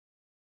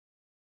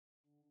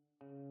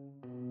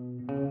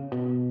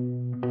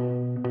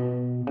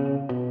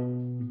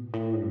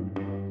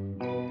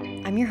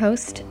your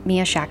host,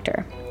 Mia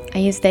Schachter. I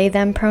use they,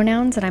 them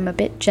pronouns, and I'm a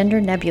bit gender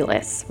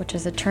nebulous, which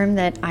is a term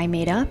that I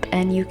made up,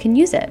 and you can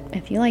use it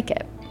if you like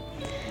it.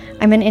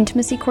 I'm an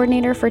intimacy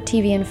coordinator for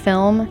TV and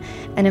film,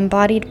 an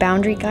embodied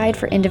boundary guide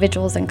for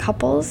individuals and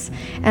couples,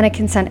 and a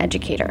consent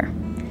educator.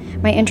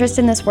 My interest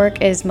in this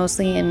work is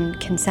mostly in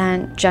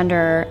consent,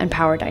 gender, and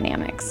power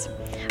dynamics.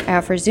 I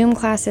offer Zoom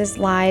classes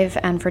live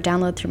and for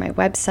download through my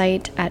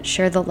website at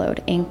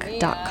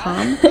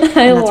sharetheloadinc.com. And that's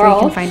where you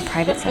can find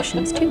private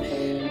sessions too.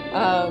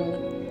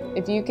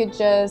 If you could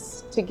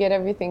just, to get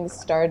everything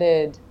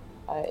started,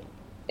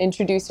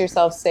 introduce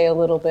yourself, say a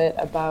little bit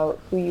about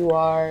who you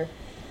are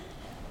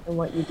and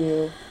what you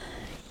do.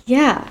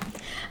 Yeah.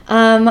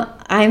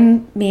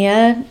 I'm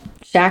Mia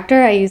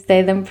Schachter. I use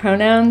they, them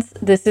pronouns.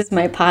 This is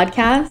my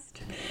podcast.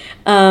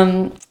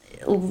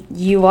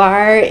 You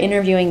are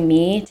interviewing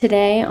me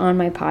today on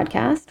my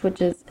podcast,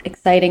 which is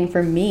exciting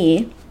for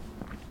me.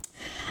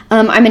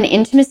 I'm an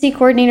intimacy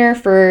coordinator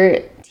for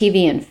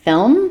TV and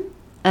film.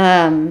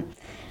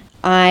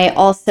 I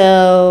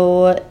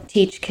also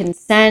teach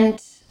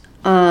consent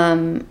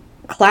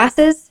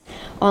classes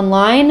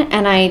online,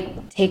 and I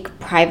take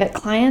private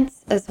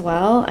clients as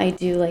well. I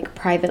do like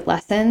private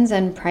lessons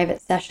and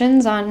private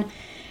sessions on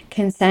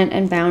consent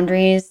and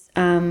boundaries,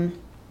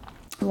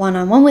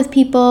 one-on-one with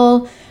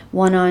people,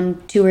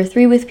 1-on-2 or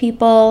 3 with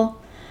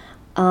people.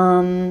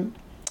 I'm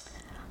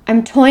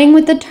toying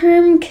with the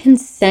term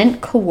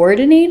consent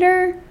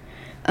coordinator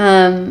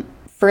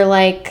for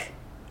like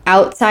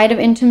outside of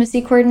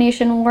intimacy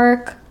coordination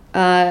work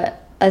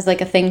as like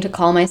a thing to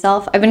call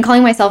myself. I've been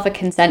calling myself a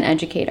consent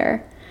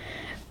educator.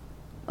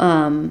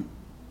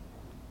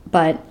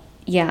 But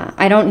yeah,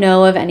 I don't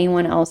know of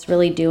anyone else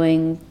really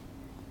doing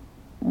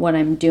what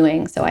I'm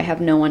doing, so I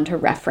have no one to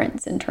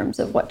reference in terms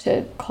of what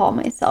to call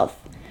myself.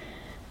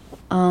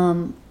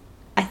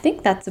 I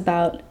think that's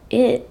about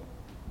it.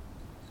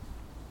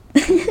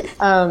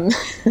 I'm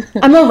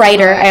a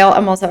writer.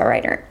 I'm also a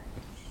writer.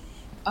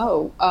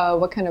 Oh,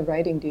 what kind of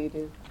writing do you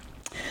do?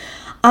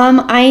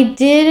 I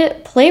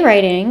did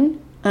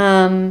playwriting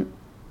in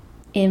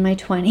my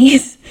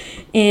 20s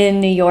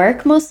in New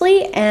York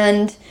mostly,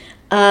 and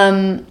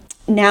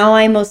now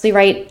I mostly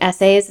write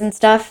essays and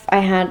stuff. I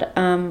had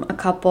a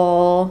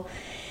couple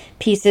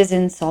pieces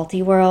in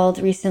Salty World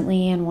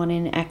recently and one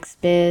in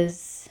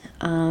XBiz.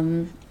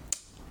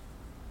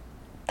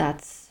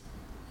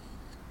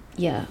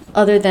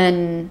 Other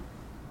than,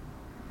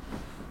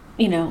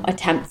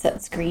 attempts at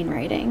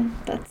screenwriting,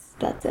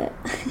 that's it.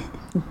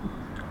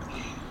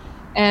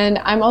 And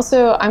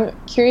I'm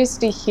curious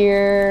to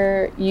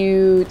hear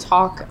you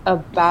talk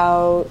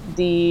about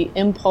the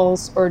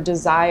impulse or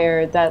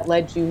desire that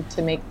led you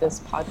to make this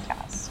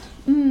podcast.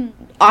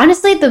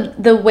 Honestly,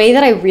 the way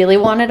that I really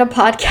wanted a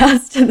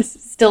podcast, and this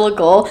is still a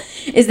goal,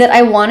 is that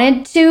I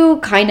wanted to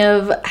kind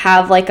of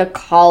have like a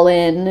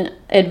call-in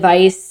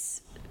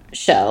advice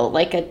show,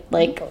 like a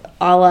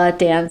la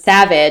Dan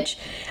Savage,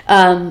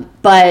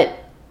 but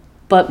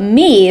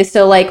me,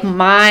 so like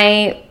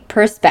my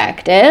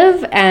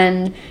perspective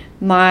and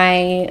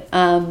my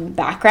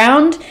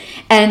background,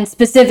 and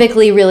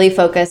specifically really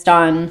focused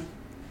on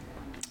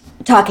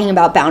talking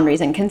about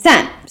boundaries and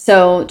consent.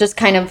 So just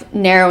kind of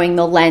narrowing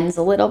the lens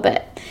a little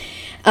bit.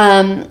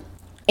 And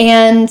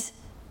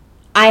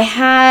I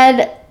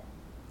had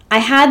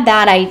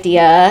that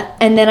idea,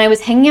 and then I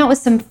was hanging out with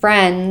some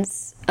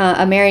friends,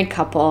 a married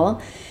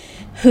couple,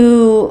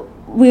 who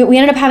we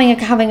ended up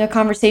having a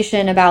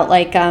conversation about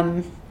like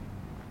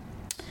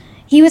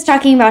he was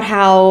talking about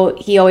how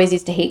he always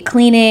used to hate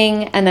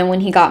cleaning, and then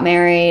when he got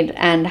married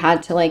and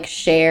had to like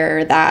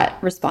share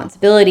that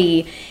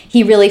responsibility,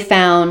 he really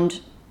found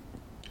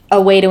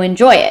a way to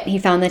enjoy it. He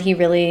found that he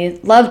really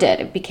loved it.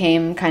 It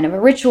became kind of a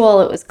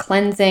ritual. It was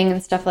cleansing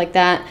and stuff like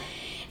that.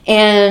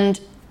 And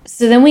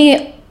so then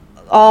we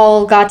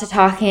all got to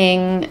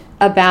talking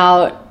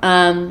about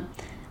a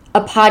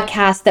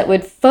podcast that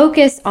would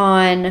focus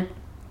on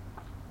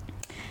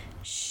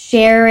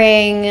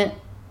sharing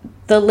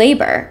the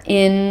labor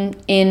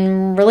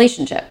in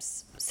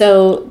relationships.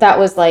 So that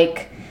was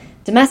like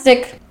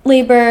domestic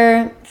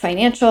labor,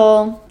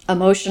 financial,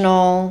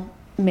 emotional,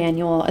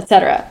 manual,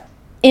 etc.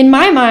 In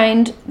my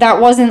mind,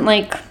 that wasn't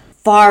like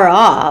far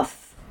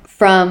off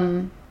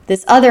from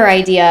this other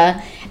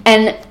idea.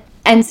 And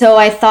so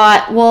I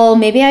thought, well,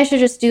 maybe I should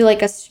just do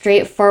like a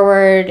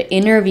straightforward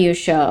interview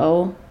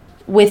show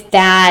with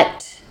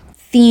that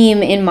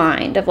theme in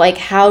mind of like,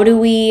 how do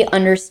we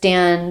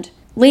understand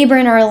labor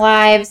in our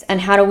lives,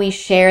 and how do we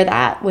share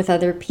that with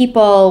other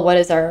people? What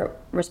is our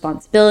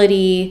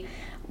responsibility?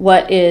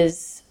 What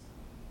is,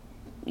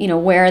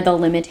 where are the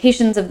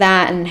limitations of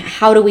that, and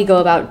how do we go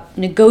about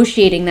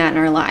negotiating that in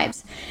our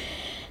lives?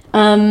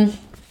 And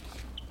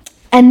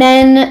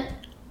then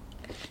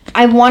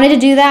I wanted to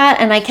do that,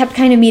 and I kept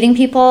kind of meeting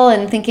people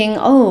and thinking,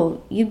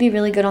 oh, you'd be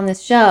really good on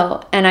this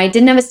show. And I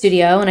didn't have a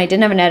studio, and I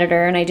didn't have an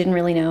editor, and I didn't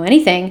really know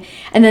anything.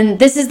 And then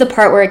this is the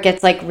part where it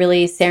gets like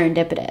really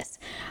serendipitous.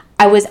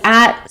 I was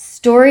at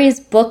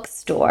Stories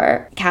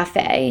Bookstore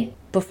Cafe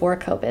before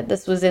COVID.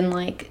 This was in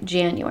like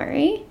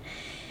January.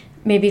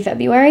 maybe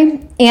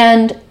February.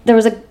 And there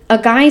was a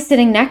guy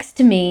sitting next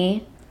to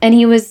me, and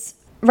he was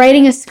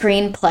writing a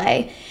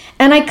screenplay.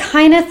 And I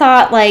kind of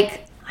thought,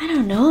 like, I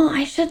don't know,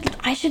 I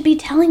should be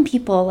telling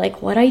people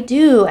like what I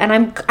do.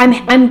 And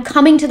I'm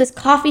coming to this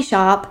coffee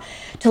shop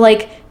to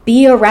like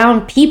be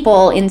around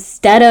people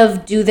instead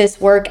of do this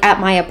work at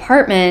my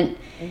apartment.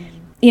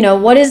 You know,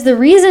 what is the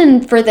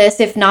reason for this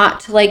if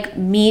not to like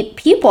meet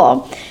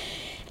people?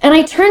 And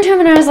I turned to him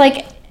and I was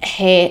like,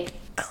 hey,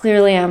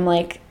 clearly I'm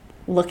like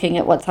looking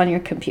at what's on your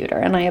computer,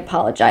 and I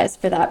apologize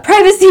for that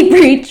privacy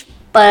breach,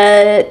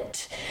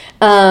 but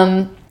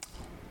I'm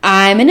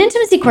an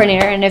intimacy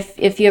coordinator, and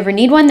if you ever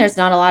need one, there's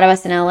not a lot of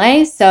us in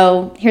LA,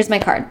 so here's my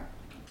card.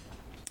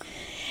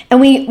 And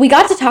we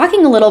got to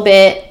talking a little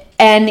bit,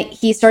 and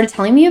he started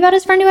telling me about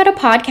his friend who had a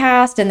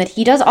podcast and that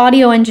he does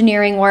audio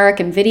engineering work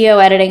and video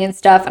editing and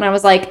stuff. And I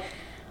was like,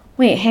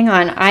 wait, hang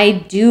on, I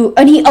do.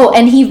 And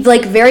he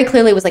like very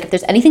clearly was like, if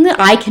there's anything that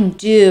I can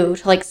do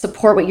to like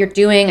support what you're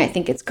doing, I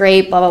think it's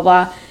great, blah, blah,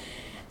 blah.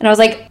 And I was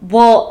like,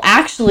 well,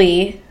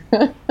 actually,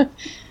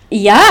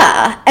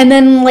 yeah. And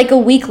then like a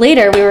week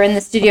later, we were in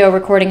the studio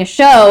recording a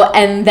show.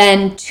 And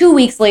then 2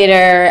 weeks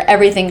later,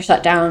 everything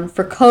shut down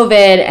for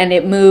COVID, and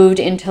it moved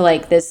into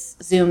like this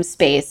Zoom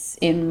space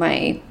in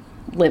my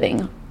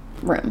living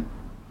room.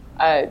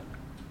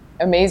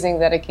 Amazing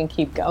that it can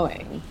keep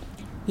going.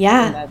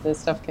 Yeah. And that this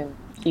stuff can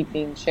keep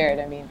being shared.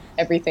 I mean,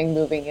 everything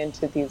moving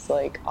into these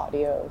like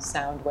audio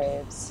sound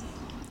waves.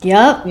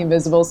 Yep. The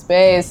invisible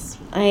space.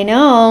 I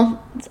know.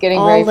 It's getting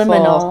all very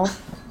liminal. full.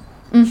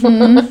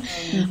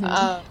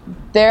 Mm-hmm.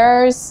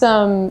 There are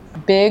some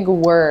big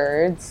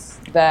words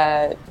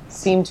that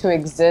seem to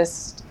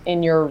exist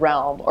in your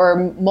realm,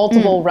 or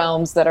multiple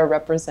realms that are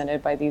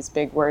represented by these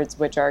big words,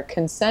 which are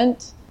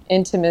consent,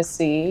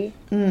 intimacy,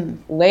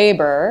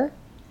 labor,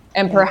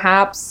 and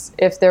perhaps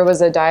if there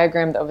was a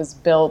diagram that was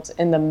built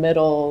in the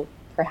middle,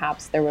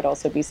 perhaps there would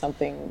also be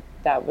something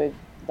that would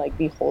like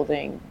be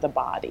holding the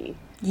body.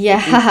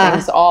 Yeah. These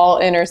things all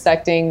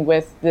intersecting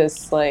with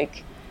this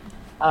like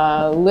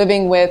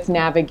living with,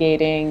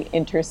 navigating,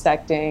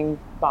 intersecting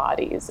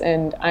bodies.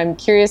 And I'm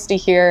curious to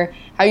hear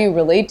how you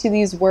relate to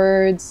these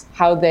words,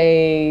 how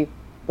they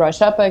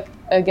brush up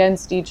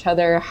against each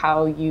other,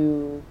 how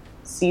you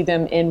see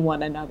them in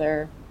one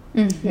another,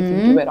 if you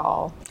do it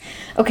all.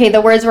 Okay,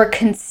 the words were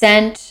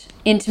consent,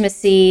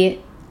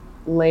 intimacy,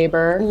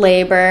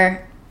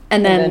 labor,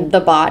 and then the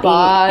body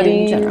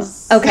bodies. in general.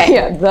 Okay.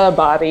 Yeah, the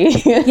body.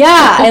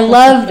 Yeah, I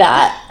love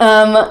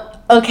that.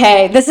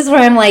 Okay, this is where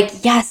I'm like,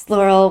 yes,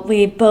 Laurel,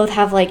 we both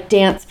have like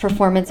dance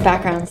performance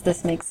backgrounds.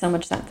 This makes so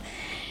much sense.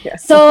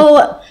 Yes.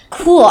 So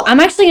cool.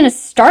 I'm actually going to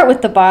start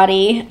with the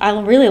body. I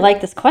really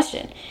like this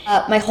question.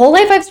 My whole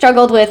life I've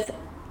struggled with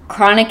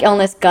chronic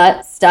illness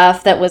gut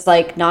stuff that was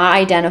like not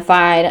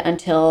identified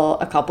until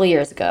a couple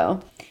years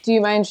ago. Do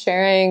you mind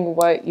sharing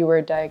what you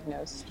were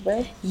diagnosed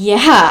with?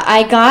 Yeah,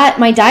 I got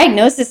my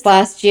diagnosis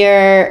last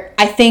year.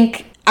 I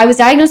think I was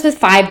diagnosed with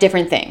 5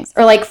 different things,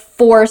 or like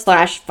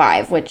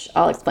 4/5, which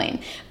I'll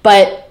explain.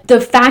 But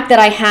the fact that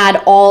I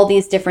had all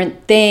these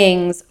different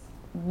things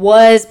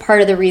was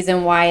part of the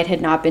reason why it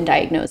had not been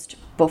diagnosed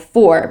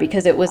before,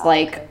 because it was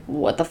like,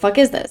 what the fuck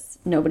is this?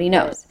 Nobody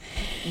knows.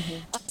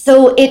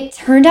 So it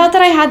turned out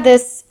that I had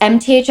this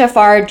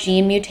MTHFR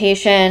gene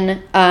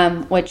mutation,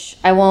 which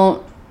I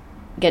won't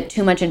get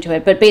too much into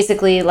it, but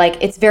basically like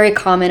it's very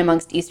common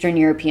amongst Eastern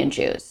European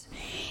Jews.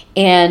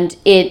 And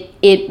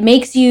it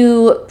makes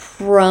you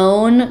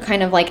prone,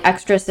 kind of like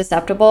extra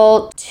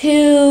susceptible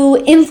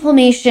to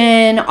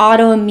inflammation,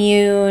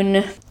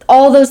 autoimmune,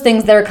 all those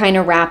things that are kind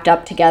of wrapped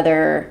up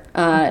together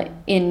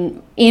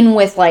in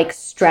with like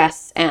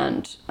stress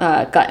and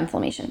gut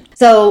inflammation.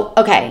 So,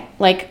 okay,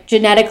 like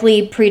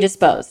genetically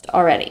predisposed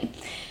already.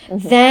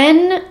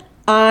 Then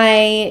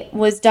I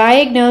was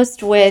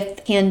diagnosed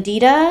with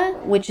Candida,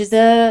 which is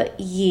a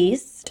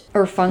yeast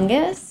or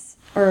fungus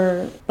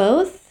or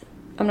both.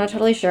 I'm not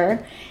totally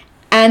sure.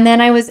 And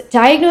then I was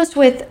diagnosed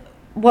with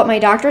what my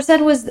doctor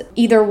said was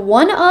either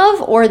one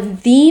of or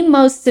the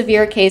most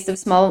severe case of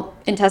small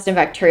intestine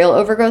bacterial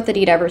overgrowth that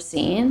he'd ever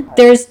seen.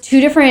 There's 2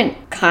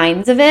 different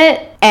kinds of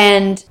it,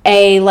 and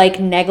a like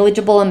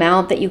negligible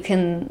amount that you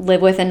can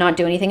live with and not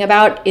do anything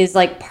about is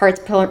like parts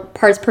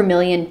per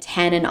million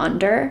 10 and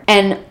under.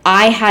 And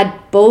I had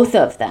both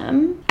of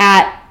them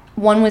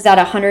one was at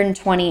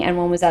 120 and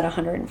one was at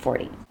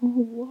 140.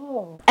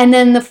 Whoa. And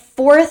then the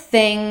 4th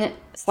thing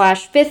 /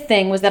 5th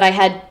thing was that I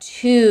had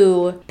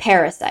 2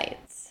 parasites,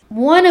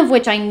 one of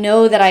which I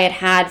know that I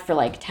had for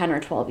like 10 or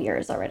 12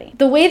 years already.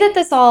 The way that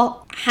this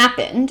all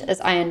happened, as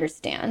I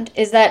understand,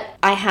 is that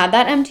I had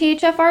that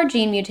MTHFR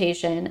gene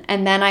mutation,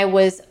 and then I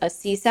was a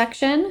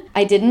C-section.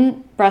 I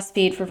didn't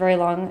breastfeed for very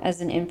long as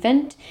an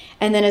infant.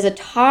 And then as a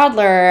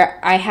toddler,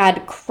 I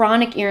had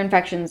chronic ear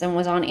infections and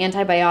was on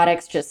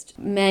antibiotics just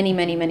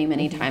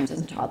many times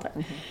as a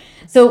toddler.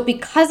 So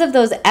because of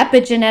those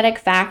epigenetic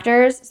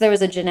factors, so there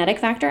was a genetic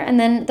factor and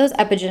then those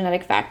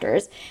epigenetic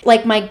factors,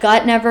 like my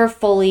gut never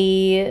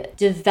fully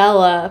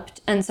developed.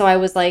 And so I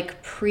was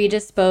like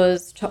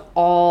predisposed to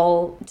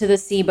the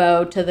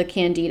SIBO, to the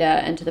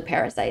candida, and to the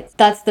parasites.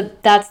 That's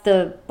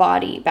the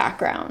body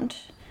background.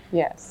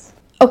 Yes.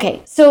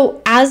 Okay,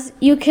 so as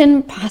you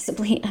can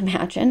possibly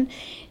imagine,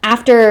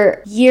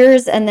 after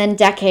years and then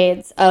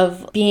decades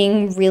of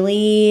being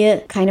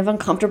really kind of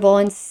uncomfortable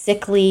and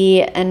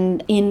sickly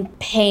and in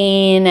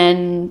pain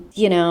and,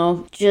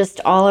 just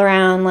all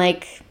around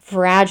like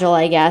fragile,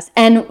 I guess.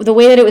 And the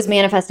way that it was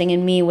manifesting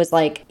in me was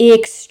like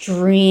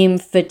extreme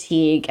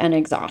fatigue and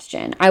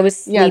exhaustion. I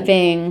was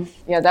sleeping.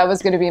 Yeah, that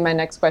was going to be my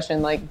next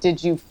question. Like,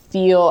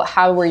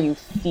 how were you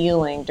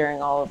feeling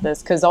during all of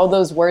this? Because all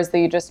those words that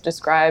you just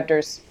described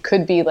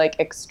could be like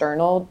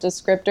external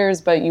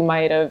descriptors, but you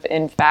might have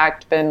in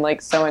fact been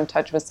like so in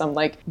touch with some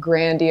like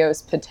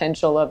grandiose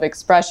potential of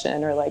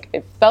expression, or like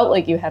it felt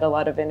like you had a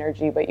lot of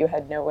energy, but you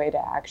had no way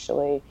to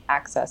actually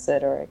access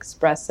it or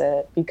express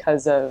it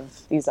because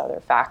of these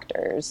other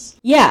factors.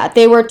 Yeah,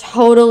 they were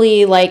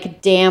totally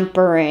like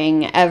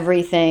dampering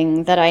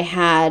everything that I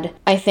had,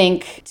 I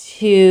think,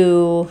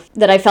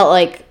 that I felt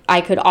like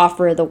I could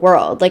offer the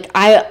world. Like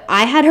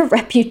I had a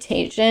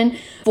reputation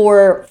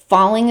for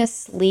falling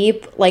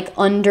asleep like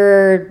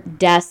under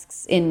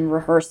desks in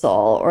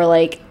rehearsal or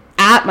like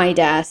at my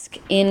desk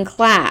in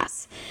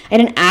class. I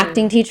had an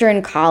acting teacher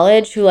in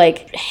college who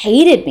like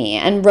hated me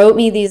and wrote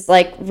me these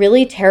like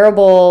really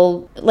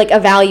terrible like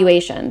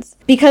evaluations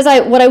because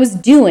what I was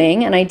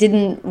doing, and I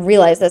didn't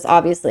realize this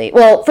obviously.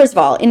 Well, first of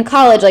all, in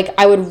college, like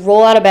I would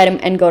roll out of bed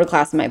and go to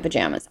class in my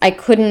pajamas. I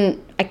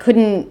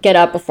couldn't get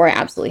up before I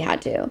absolutely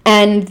had to.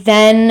 And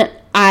then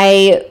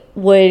I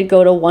would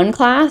go to one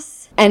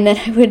class and then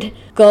I would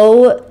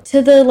go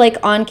to the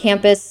like on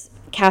campus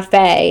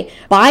cafe,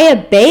 buy a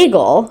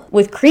bagel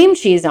with cream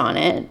cheese on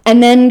it,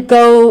 and then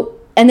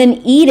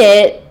eat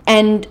it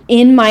and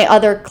in my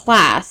other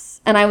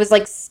class. And I was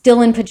like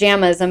still in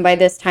pajamas, and by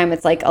this time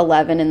it's like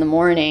 11 in the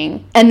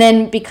morning. And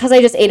then because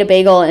I just ate a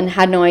bagel and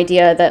had no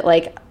idea that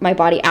like my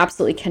body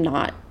absolutely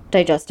cannot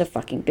digest a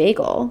fucking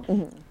bagel,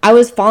 I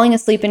was falling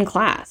asleep in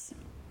class.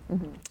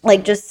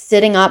 Like just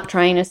sitting up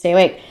trying to stay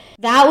awake.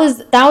 That was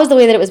the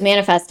way that it was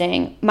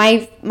manifesting.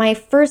 My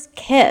first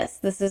kiss,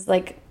 this is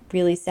like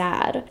really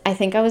sad. I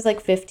think I was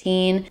like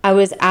 15. I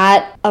was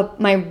at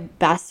my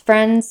best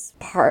friend's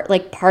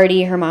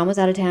party. Her mom was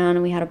out of town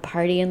and we had a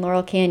party in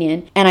Laurel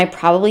Canyon. And I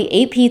probably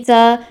ate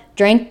pizza,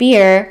 drank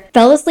beer,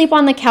 fell asleep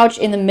on the couch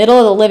in the middle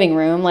of the living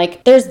room.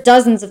 Like there's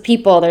dozens of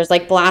people. There's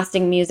like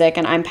blasting music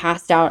and I'm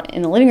passed out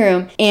in the living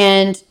room.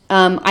 And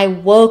I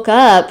woke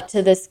up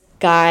to this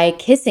guy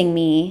kissing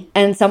me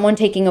and someone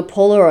taking a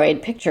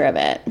Polaroid picture of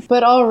it.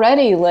 But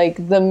already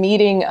like the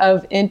meeting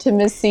of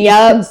intimacy,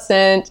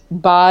 consent,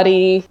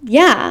 body.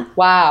 Yeah.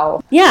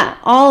 Wow. Yeah,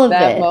 all of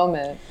that it.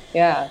 Moment.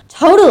 Yeah.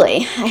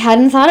 Totally. I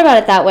hadn't thought about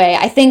it that way.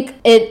 I think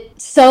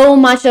so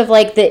much of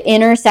like the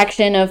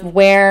intersection of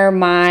where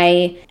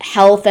my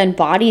health and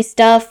body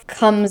stuff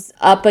comes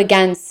up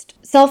against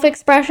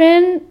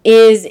self-expression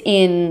is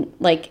in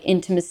like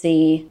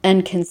intimacy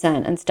and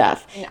consent and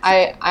stuff.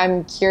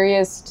 I'm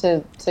curious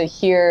to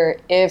hear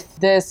if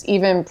this,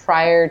 even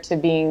prior to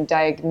being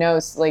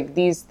diagnosed, like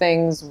these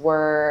things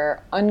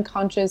were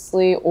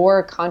unconsciously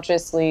or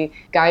consciously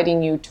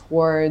guiding you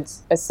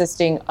towards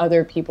assisting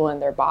other people in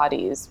their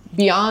bodies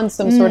beyond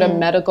some sort of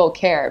medical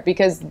care,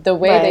 because the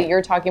way that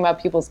you're talking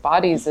about people's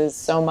bodies is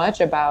so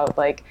much about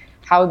like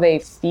how they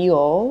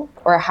feel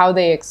or how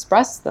they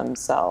express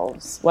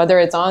themselves, whether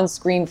it's on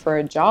screen for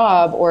a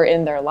job or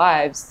in their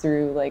lives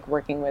through like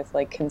working with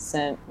like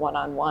consent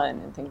one-on-one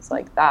and things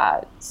like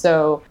that.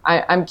 So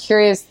I'm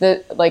curious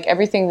that like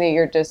everything that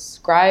you're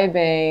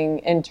describing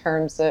in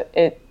terms of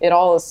it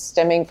all is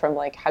stemming from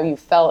like how you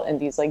felt in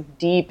these like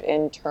deep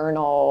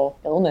internal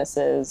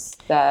illnesses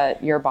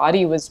that your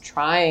body was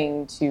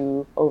trying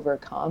to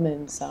overcome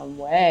in some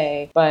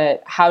way.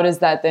 But how does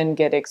that then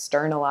get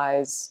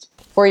externalized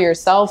for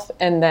yourself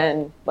and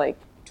then like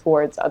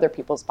towards other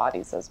people's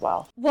bodies as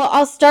well? Well,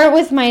 I'll start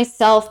with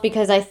myself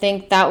because I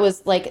think that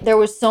was like, there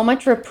was so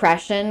much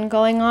repression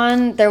going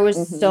on. There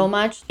was so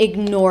much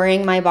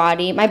ignoring my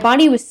body. My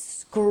body was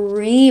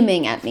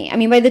screaming at me. I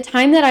mean, by the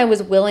time that I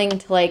was willing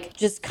to like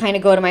just kind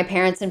of go to my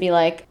parents and be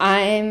like,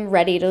 I'm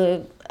ready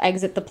to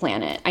exit the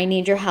planet. I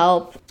need your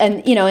help.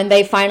 And, and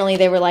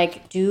they were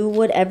like, do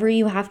whatever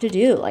you have to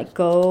do. Like,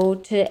 go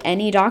to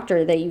any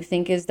doctor that you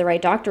think is the right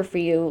doctor for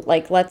you.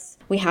 Like,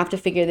 we have to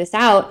figure this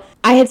out.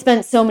 I had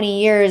spent so many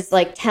years,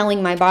 like,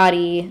 telling my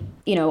body,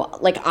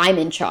 like, I'm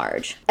in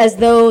charge, as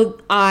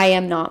though I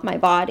am not my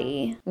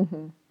body.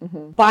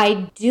 By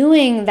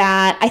doing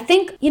that, I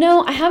think,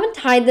 I haven't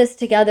tied this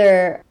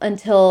together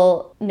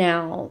until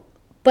now,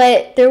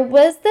 but there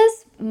was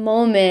this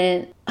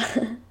moment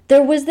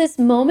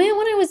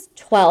when I was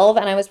 12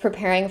 and I was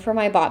preparing for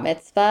my bat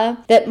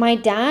mitzvah that my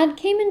dad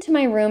came into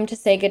my room to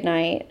say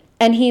goodnight.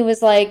 And he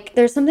was like,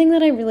 there's something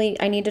that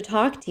I need to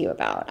talk to you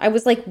about. I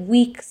was like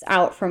weeks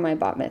out from my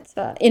bat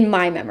mitzvah in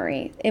my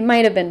memory. It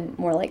might have been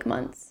more like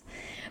months.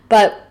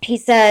 But he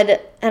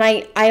said, and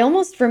I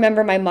almost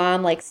remember my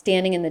mom like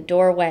standing in the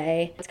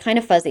doorway. It's kind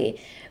of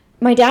fuzzy.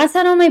 My dad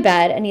sat on my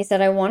bed and he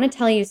said, I want to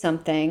tell you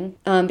something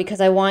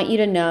because I want you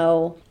to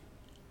know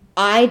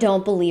I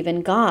don't believe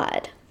in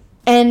God.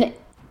 And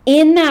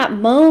in that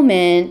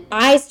moment,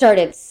 I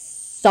started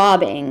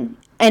sobbing.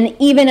 And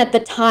even at the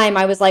time,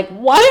 I was like,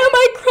 why am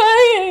I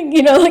crying?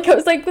 You know, like I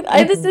was like,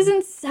 this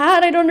isn't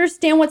sad. I don't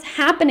understand what's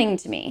happening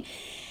to me.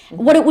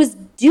 What it was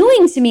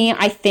doing to me,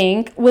 I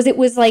think, was it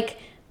was like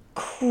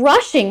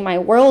crushing my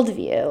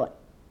worldview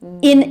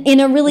in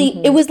a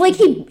really, it was like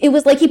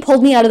he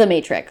pulled me out of the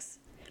Matrix.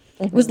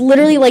 It was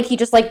literally like he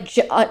just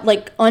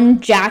like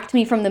unjacked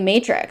me from the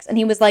Matrix. And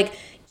he was like,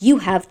 you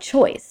have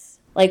choice.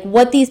 Like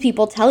what these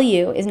people tell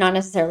you is not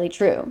necessarily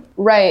true.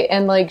 Right.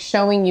 And like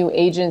showing you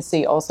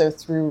agency also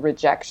through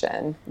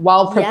rejection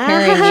while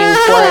preparing you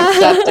for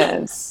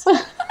acceptance.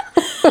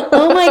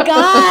 Oh my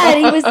God.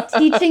 He was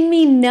teaching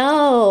me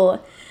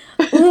no.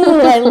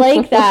 Ooh, I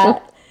like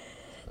that.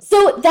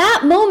 So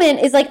that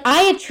moment is like,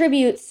 I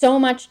attribute so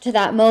much to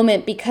that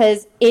moment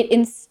because it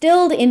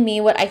instilled in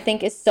me what I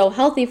think is so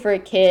healthy for a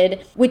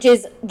kid, which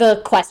is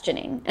the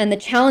questioning and the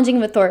challenging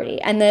of authority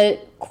and the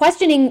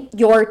questioning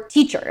your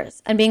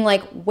teachers and being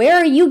like, where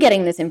are you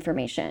getting this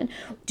information?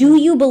 Do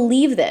you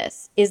believe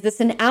this? Is this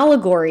an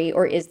allegory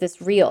or is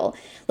this real?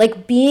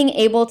 Like being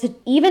able to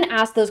even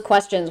ask those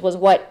questions was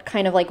what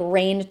kind of like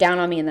rained down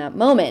on me in that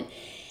moment.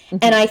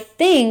 And I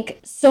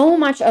think so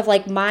much of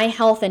like my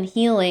health and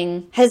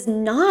healing has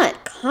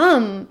not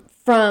come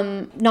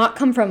from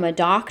a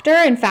doctor.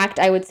 In fact,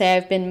 I would say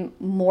I've been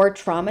more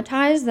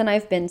traumatized than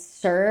I've been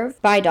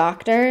served by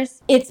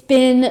doctors. It's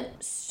been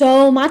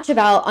so much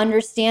about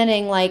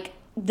understanding like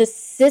the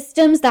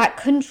systems that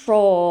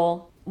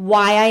control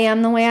why I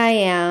am the way I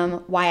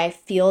am, why I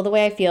feel the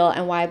way I feel,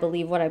 and why I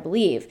believe what I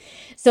believe.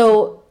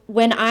 So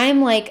when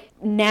I'm like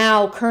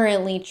now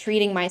currently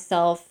treating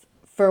myself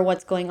for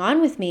what's going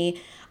on with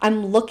me,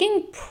 I'm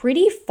looking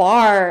pretty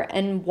far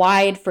and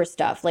wide for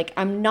stuff. Like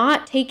I'm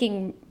not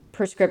taking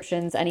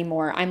prescriptions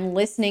anymore. I'm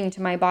listening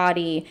to my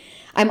body.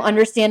 I'm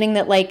understanding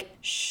that like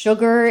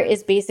sugar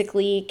is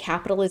basically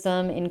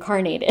capitalism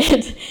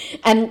incarnated.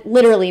 And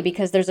literally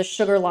because there's a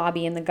sugar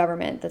lobby in the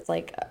government that's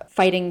like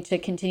fighting to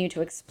continue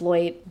to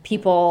exploit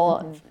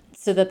people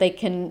so that they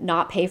can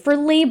not pay for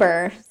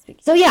labor.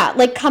 So yeah,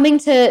 like coming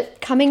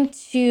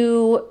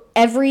to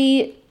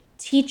every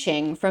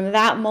teaching from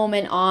that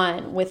moment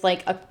on with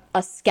like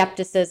a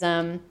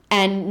skepticism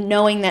and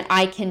knowing that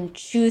I can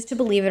choose to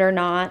believe it or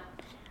not.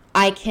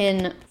 I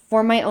can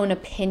form my own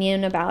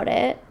opinion about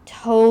it.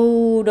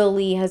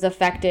 Totally has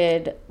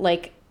affected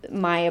like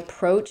my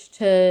approach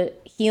to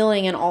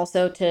healing and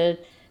also to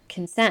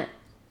consent.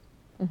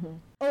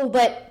 Oh,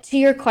 but to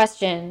your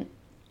question,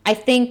 I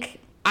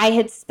think I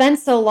had spent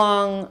so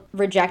long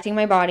rejecting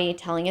my body,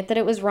 telling it that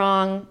it was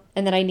wrong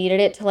and that I needed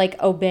it to like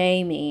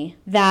obey me,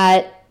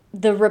 that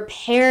the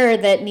repair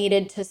that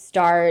needed to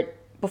start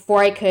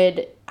before I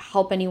could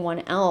help anyone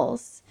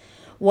else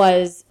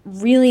was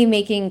really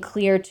making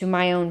clear to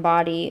my own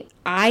body,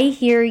 I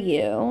hear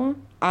you,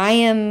 I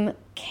am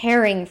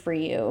caring for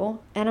you,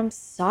 and I'm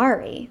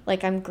sorry.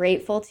 Like, I'm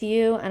grateful to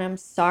you, and I'm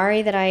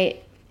sorry that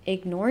I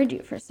ignored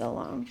you for so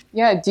long.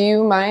 Yeah, do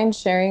you mind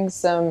sharing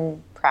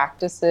some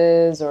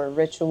practices or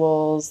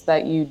rituals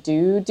that you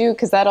do?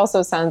 Because that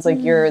also sounds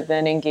like you're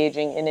then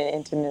engaging in an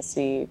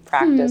intimacy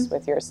practice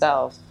with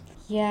yourself.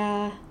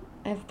 Yeah,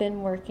 I've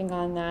been working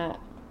on that.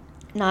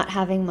 Not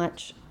having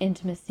much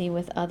intimacy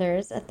with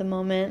others at the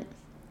moment,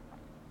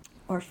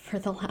 or for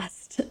the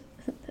last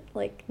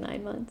like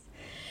 9 months.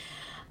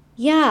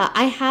 Yeah,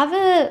 I have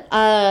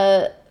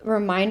a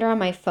reminder on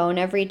my phone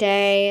every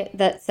day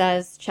that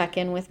says check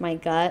in with my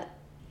gut.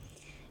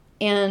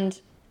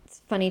 And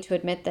it's funny to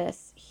admit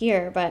this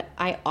here, but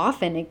I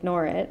often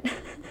ignore it.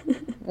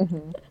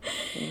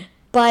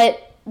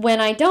 But when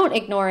I don't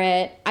ignore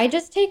it, I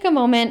just take a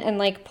moment and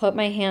like put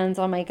my hands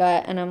on my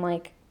gut and I'm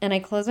like, and I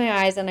close my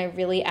eyes and I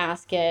really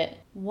ask it,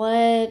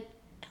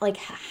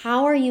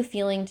 how are you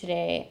feeling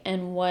today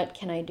and what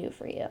can I do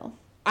for you?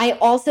 I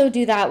also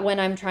do that when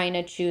I'm trying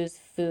to choose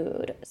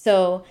food.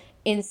 So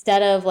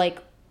instead of like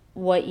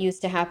what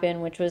used to happen,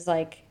 which was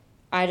like,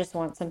 I just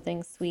want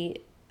something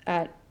sweet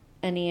at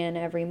any and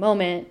every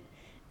moment.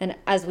 And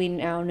as we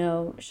now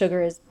know,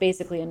 sugar is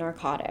basically a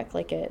narcotic.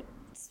 Like it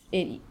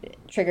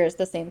triggers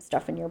the same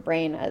stuff in your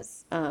brain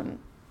as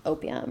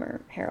opium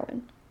or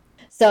heroin.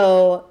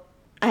 So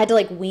I had to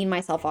like wean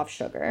myself off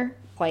sugar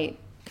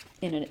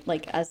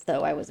as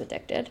though I was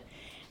addicted.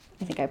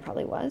 I think I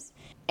probably was.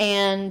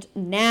 And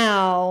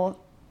now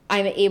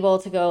I'm able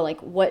to go like,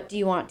 what do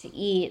you want to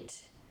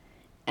eat?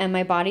 And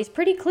my body's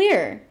pretty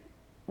clear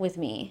with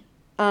me.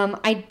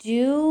 I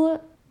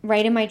do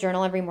write in my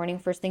journal every morning,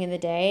 first thing in the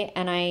day.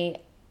 And I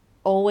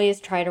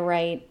always try to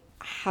write,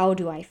 how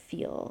do I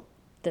feel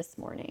this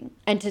morning?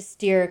 And to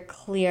steer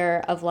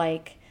clear of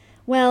like,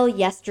 well,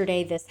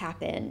 yesterday this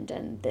happened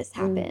and this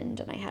happened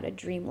and I had a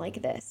dream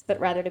like this, but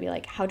rather to be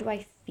like, how do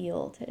I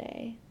feel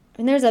today?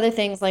 And there's other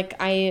things like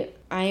I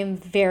am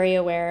very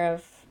aware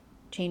of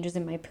changes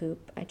in my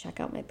poop. I check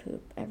out my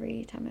poop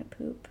every time I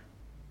poop.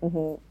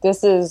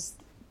 This is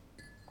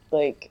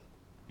like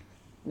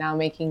now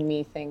making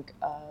me think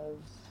of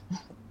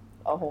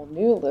a whole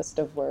new list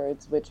of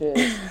words, which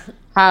is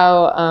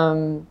how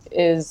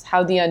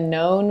the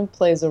unknown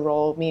plays a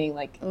role, meaning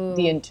like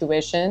the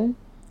intuition.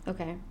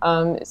 Okay.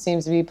 It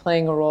seems to be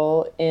playing a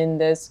role in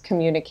this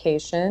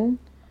communication,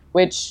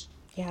 which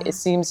it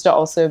seems to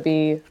also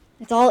be.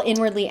 It's all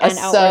inwardly and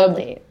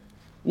outwardly.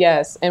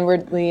 Yes,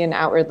 inwardly and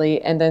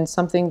outwardly. And then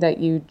something that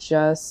you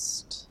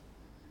just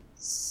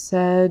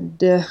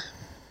said,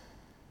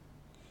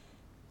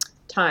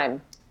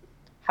 time.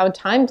 How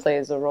time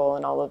plays a role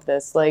in all of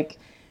this. Like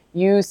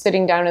you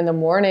sitting down in the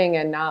morning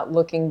and not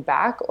looking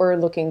back or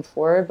looking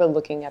forward, but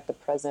looking at the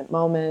present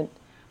moment.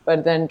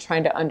 But then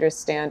trying to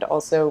understand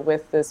also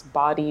with this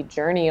body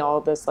journey, all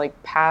this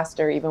like past,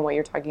 or even what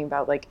you're talking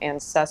about, like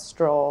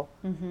ancestral,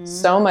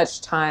 so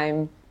much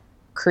time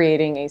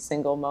creating a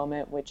single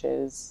moment, which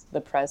is the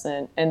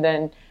present. And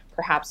then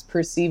perhaps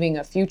perceiving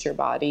a future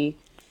body,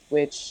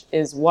 which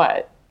is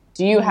what?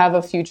 Do you have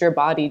a future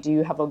body? Do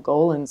you have a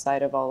goal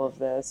inside of all of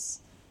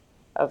this,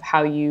 of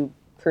how you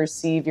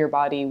perceive your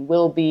body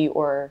will be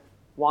or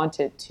want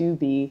it to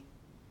be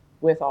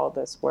with all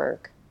this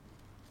work?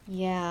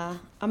 Yeah,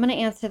 I'm going to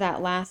answer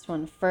that last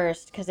one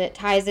first because it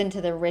ties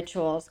into the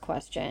rituals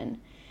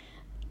question.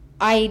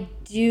 I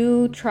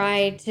do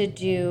try to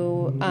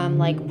do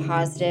like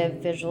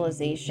positive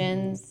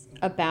visualizations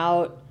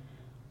about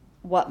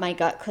what my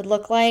gut could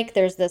look like.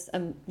 There's this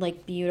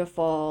like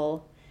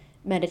beautiful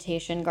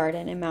meditation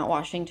garden in Mount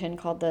Washington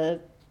called the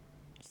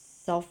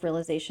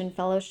Self-Realization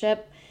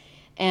Fellowship.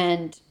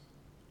 And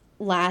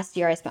last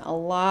year I spent a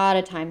lot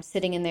of time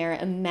sitting in there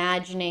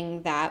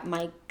imagining that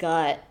my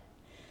gut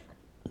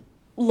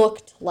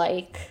looked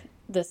like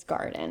this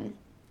garden,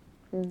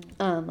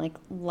 like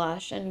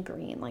lush and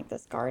green, like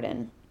this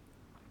garden.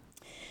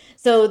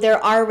 So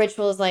there are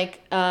rituals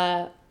like,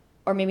 or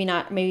maybe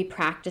not, maybe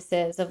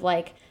practices of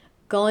like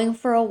going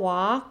for a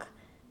walk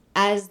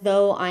as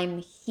though I'm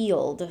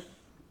healed,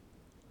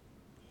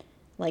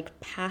 like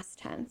past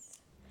tense,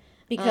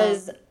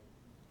 because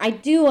I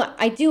do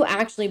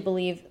actually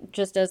believe,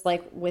 just as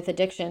like with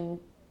addiction,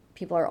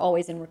 people are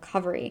always in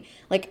recovery.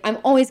 Like I'm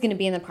always going to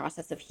be in the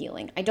process of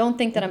healing. I don't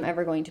think that I'm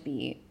ever going to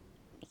be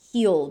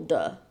healed.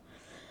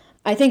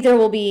 I think there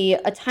will be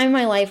a time in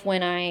my life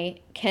when I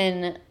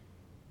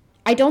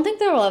don't think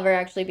there will ever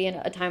actually be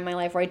a time in my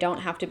life where I don't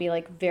have to be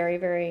like very,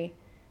 very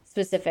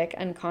specific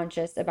and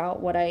conscious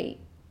about what I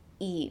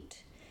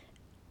eat.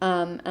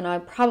 And I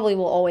probably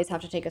will always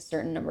have to take a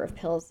certain number of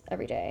pills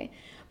every day.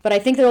 But I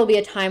think there will be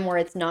a time where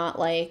it's not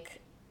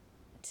like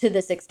to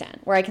this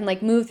extent, where I can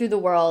like move through the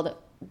world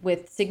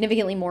with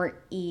significantly more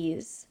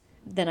ease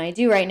than I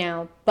do right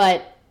now.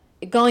 But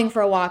going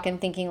for a walk and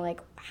thinking like,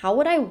 how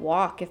would I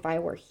walk if I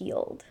were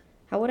healed?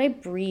 How would I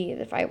breathe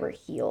if I were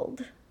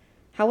healed?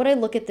 How would I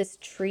look at this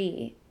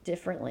tree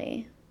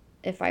differently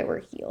if I were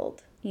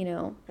healed, you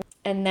know?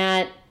 And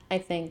that, I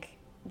think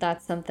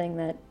that's something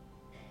that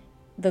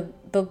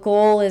the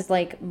goal is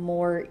like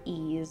more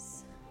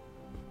ease,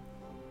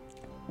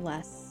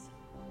 less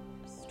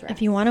stress.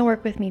 If you want to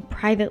work with me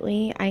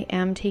privately, I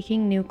am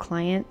taking new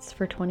clients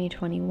for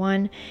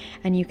 2021,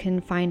 and you can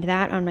find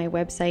that on my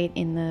website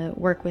in the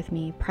Work With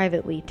Me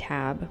Privately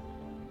tab.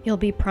 You'll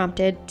be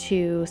prompted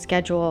to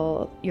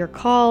schedule your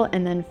call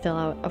and then fill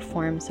out a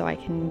form so I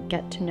can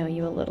get to know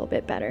you a little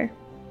bit better.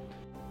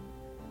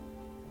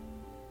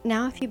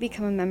 Now, if you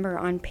become a member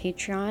on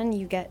Patreon,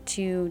 you get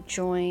to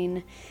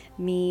join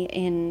me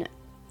in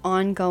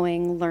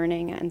ongoing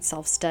learning and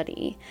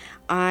self-study.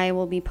 I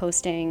will be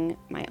posting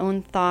my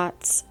own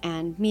thoughts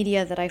and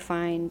media that I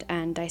find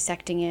and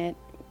dissecting it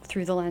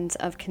through the lens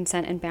of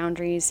consent and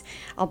boundaries.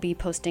 I'll be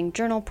posting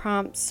journal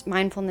prompts,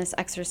 mindfulness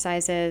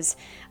exercises,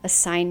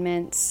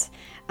 assignments,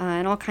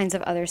 and all kinds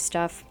of other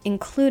stuff,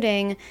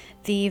 including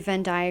the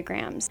Venn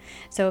diagrams.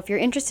 So if you're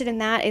interested in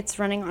that, it's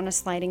running on a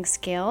sliding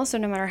scale, so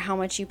no matter how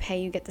much you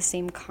pay, you get the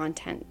same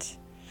content.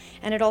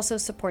 And it also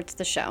supports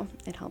the show.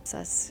 It helps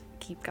us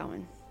keep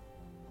going.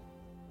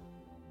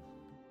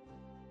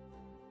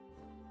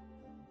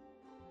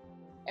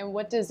 And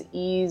what does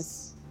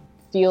ease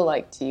feel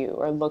like to you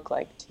or look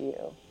like to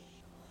you?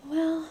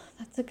 Well,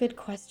 that's a good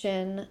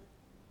question.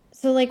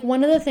 So like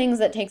one of the things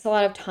that takes a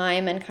lot of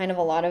time and kind of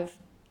a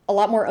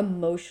lot more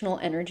emotional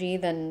energy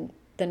than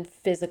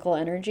physical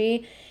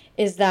energy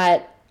is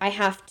that I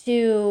have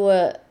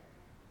to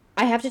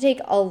take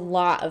a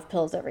lot of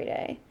pills every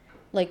day.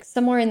 Like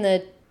somewhere in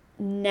the,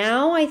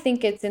 now I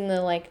think it's in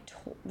the like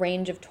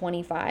range of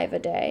 25 a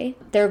day.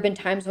 There have been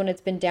times when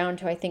it's been down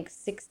to I think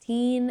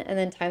 16, and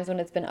then times when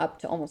it's been up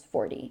to almost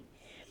 40.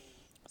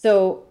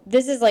 So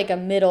this is like a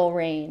middle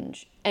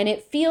range, and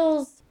it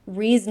feels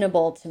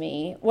reasonable to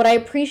me. What I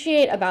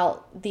appreciate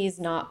about these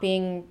not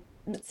being,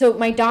 so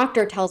my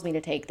doctor tells me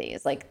to take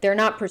these. Like they're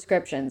not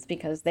prescriptions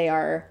because they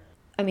are,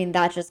 I mean,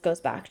 that just goes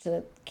back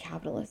to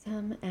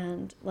capitalism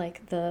and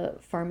like the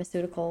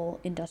pharmaceutical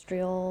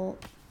industrial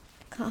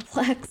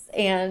complex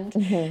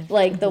and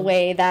like the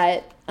way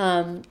that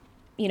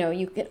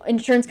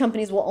insurance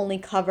companies will only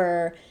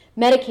cover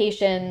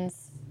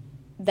medications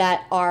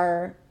that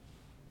are,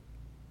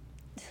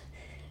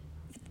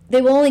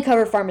 they will only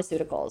cover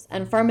pharmaceuticals,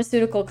 and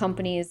pharmaceutical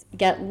companies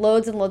get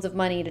loads and loads of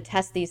money to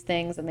test these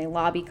things, and they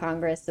lobby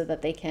Congress so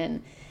that they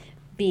can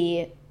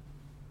be,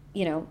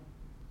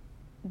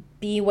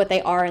 be what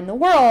they are in the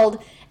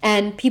world,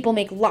 and people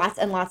make lots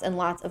and lots and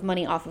lots of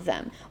money off of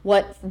them.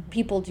 What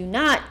people do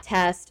not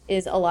test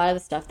is a lot of the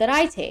stuff that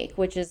I take,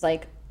 which is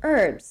like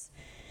herbs,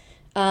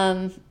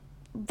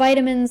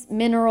 vitamins,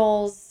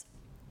 minerals,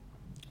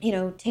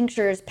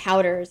 tinctures,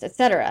 powders,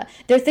 etc.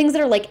 They're things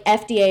that are like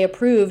FDA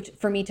approved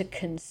for me to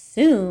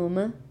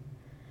consume,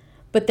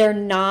 but they're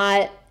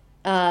not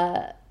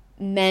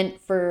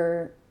meant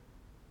for,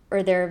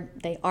 or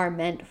they are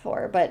meant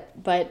for, but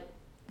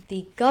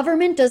the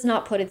government does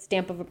not put its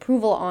stamp of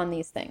approval on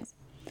these things.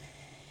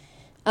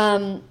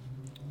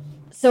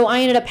 So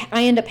I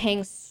end up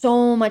paying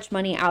so much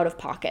money out of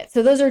pocket.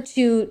 So those are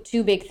two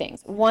big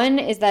things. One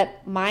is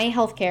that my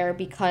healthcare,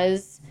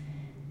 because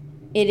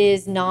it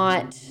is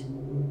not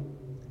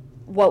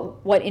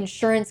what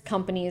insurance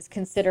companies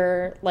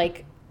consider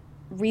like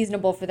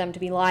reasonable for them to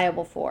be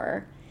liable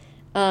for,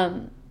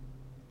 my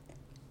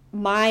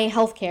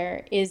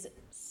healthcare is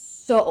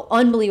so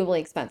unbelievably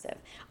expensive.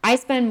 I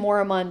spend more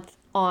a month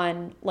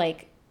on my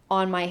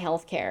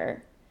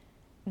healthcare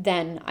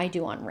than I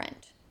do on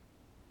rent.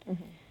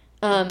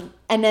 And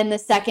then the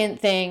second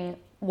thing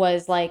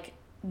was like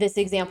this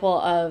example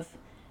of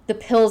the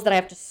pills that I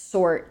have to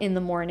sort in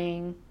the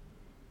morning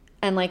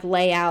and like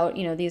lay out,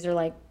 these are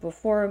like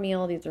before a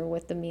meal, these are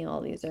with the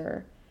meal, these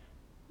are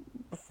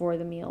before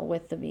the meal,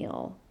 with the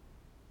meal,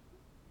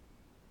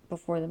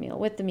 before the meal,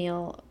 with the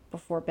meal,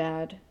 before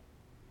bed.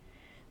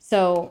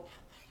 So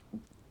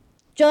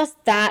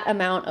just that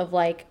amount of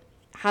like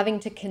having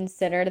to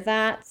consider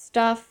that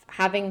stuff,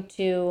 having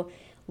to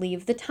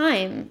leave the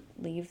time,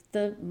 leave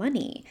the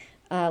money,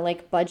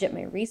 like budget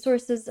my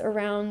resources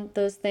around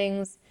those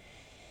things.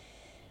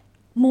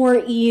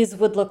 More ease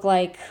would look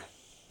like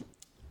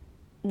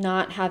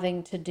not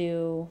having to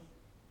do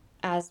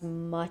as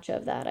much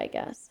of that, I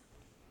guess.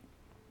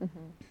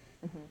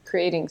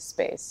 Creating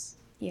space.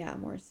 Yeah,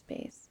 more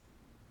space.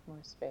 More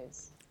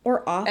space.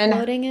 Or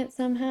offloading it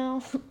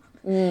somehow.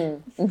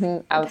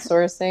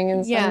 Outsourcing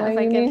in some way, if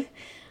I could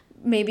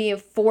maybe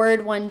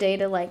afford one day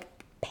to like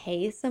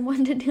pay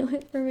someone to do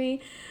it for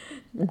me.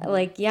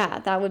 Like, yeah,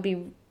 that would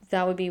be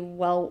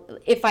well,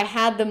 if I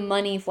had the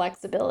money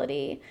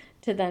flexibility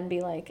to then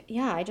be like,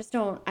 yeah, I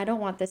don't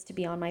want this to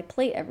be on my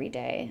plate every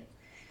day.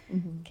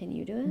 Can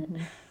you do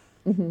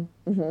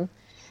it?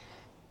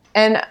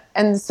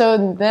 And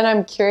so then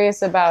I'm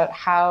curious about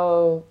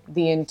how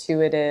the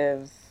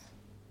intuitive,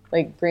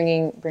 like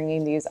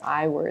bringing these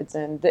I words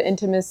in, the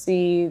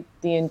intimacy,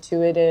 the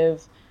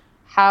intuitive,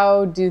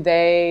 how do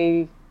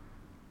they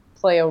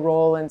play a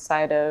role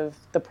inside of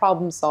the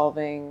problem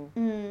solving,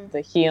 the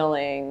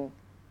healing,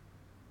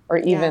 or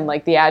even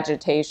like the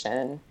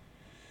agitation?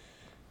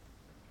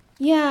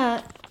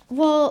 Yeah,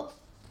 well,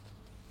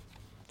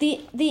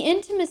 the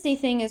intimacy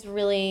thing is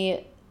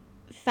really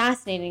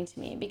fascinating to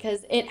me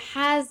because it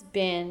has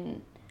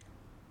been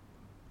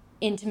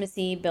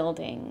intimacy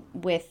building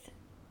with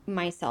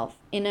myself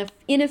in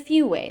a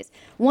few ways.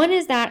 One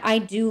is that I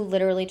do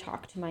literally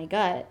talk to my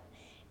gut,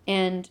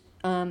 and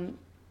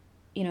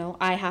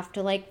I have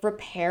to like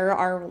repair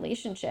our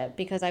relationship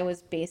because I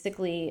was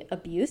basically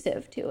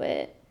abusive to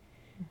it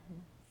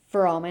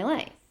for all my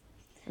life.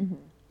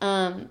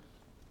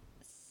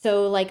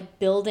 So like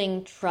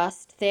building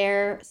trust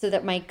there so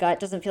that my gut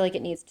doesn't feel like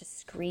it needs to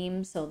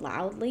scream so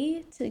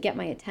loudly to get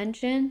my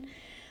attention.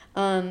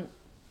 A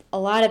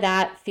lot of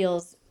that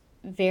feels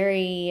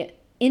very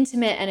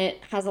intimate, and it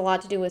has a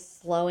lot to do with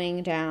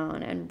slowing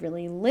down and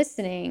really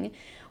listening,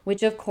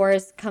 which of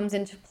course comes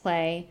into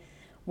play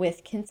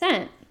with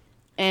consent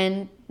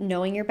and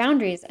knowing your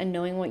boundaries and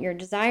knowing what your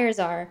desires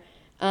are.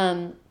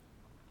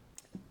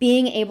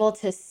 Being able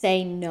to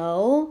say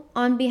no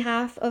on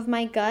behalf of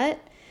my gut.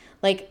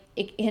 Like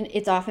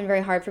it's often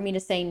very hard for me to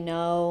say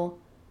no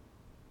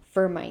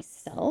for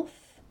myself.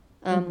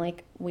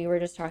 Like we were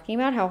just talking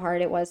about how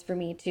hard it was for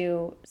me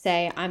to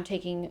say I'm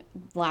taking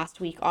last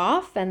week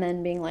off and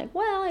then being like,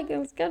 well, I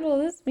can schedule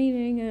this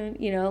meeting.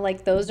 And,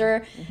 like those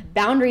are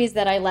boundaries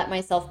that I let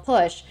myself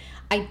push.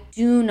 I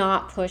do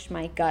not push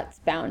my gut's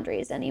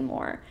boundaries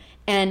anymore.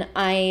 And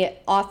I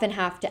often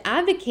have to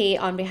advocate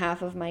on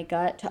behalf of my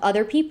gut to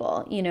other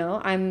people.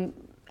 I'm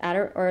at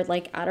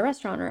a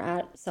restaurant or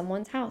at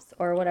someone's house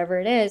or whatever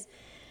it is.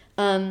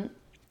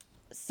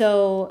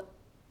 So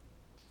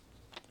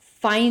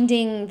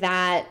finding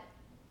that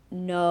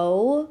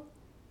no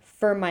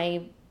for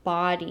my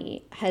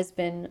body has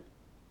been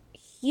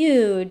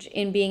huge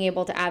in being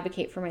able to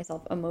advocate for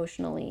myself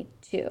emotionally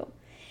too.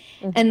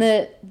 And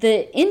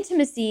the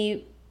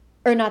intimacy,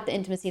 or not the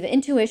intimacy, the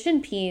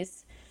intuition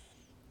piece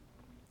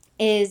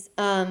is,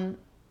 and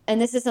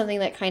this is something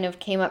that kind of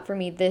came up for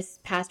me this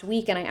past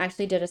week, and I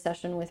actually did a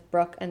session with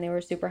Brooke, and they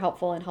were super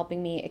helpful in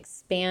helping me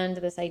expand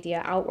this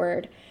idea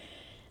outward.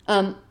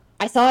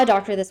 I saw a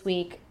doctor this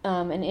week,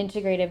 an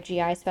integrative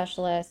GI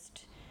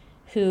specialist,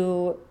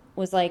 who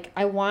was like,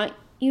 I want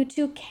you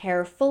to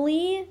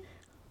carefully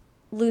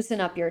loosen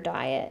up your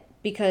diet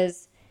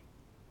because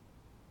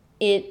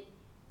I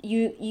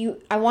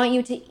want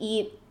you to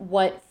eat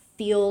what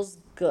feels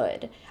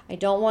good. I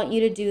don't want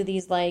you to do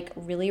these like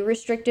really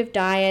restrictive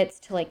diets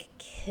to like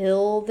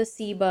kill the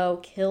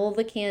SIBO, kill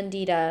the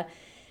candida.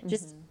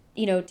 Just,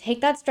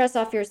 take that stress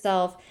off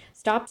yourself.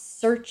 Stop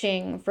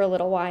searching for a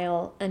little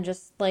while and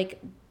just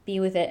like be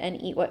with it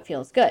and eat what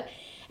feels good.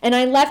 And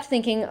I left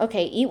thinking,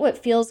 okay, eat what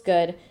feels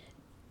good.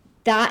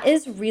 That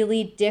is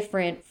really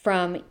different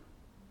from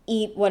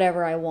eat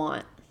whatever I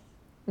want.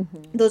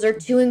 Those are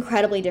two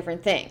incredibly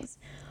different things.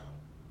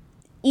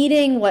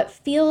 Eating what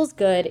feels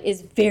good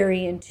is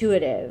very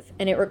intuitive,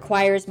 and it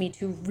requires me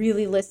to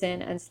really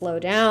listen and slow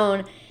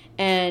down.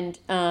 And,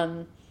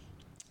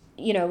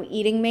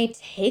 eating may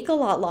take a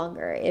lot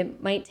longer.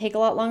 It might take a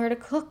lot longer to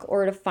cook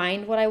or to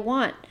find what I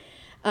want.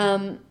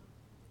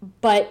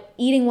 But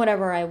eating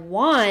whatever I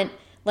want,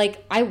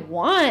 like I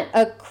want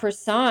a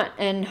croissant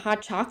and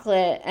hot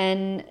chocolate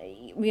and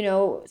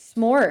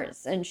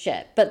s'mores and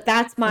shit. But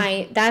that's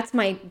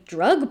my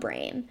drug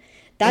brain.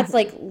 That's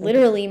like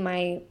literally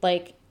my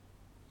like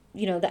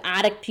the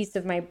addict piece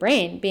of my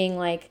brain being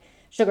like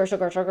sugar,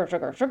 sugar, sugar,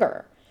 sugar,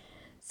 sugar.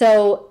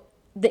 So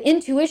the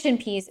intuition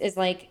piece is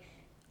like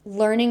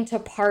learning to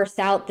parse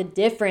out the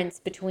difference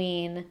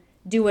between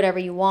do whatever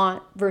you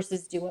want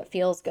versus do what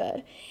feels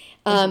good.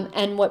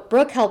 And what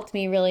Brooke helped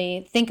me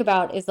really think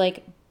about is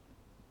like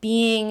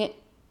is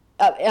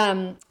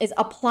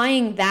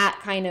applying that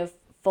kind of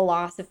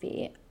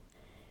philosophy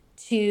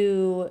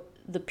to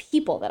the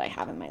people that I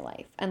have in my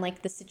life and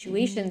like the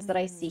situations that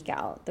I seek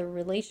out, the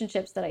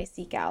relationships that I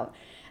seek out,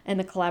 and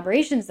the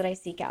collaborations that I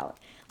seek out.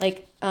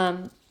 Like,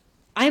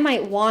 I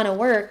might want to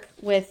work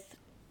with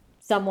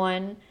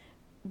someone,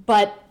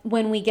 but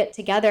when we get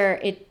together,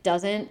 it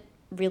doesn't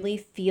really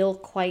feel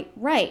quite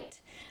right.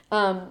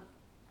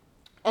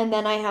 And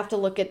then I have to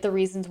look at the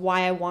reasons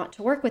why I want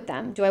to work with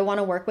them. Do I want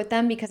to work with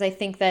them because I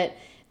think that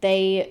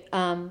they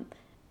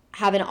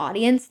have an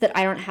audience that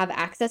I don't have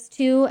access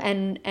to,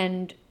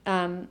 and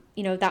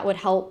that would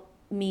help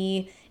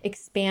me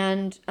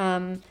expand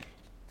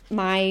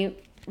my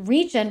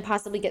reach and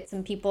possibly get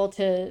some people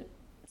to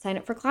sign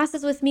up for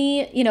classes with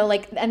me,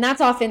 and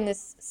that's often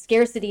this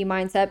scarcity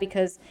mindset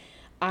because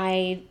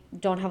I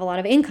don't have a lot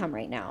of income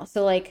right now.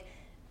 So like,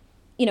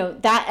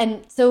 that,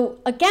 and so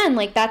again,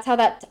 like that's how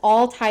that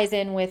all ties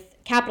in with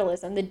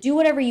capitalism. The do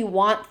whatever you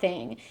want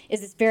thing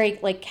is this very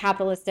like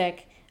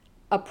capitalistic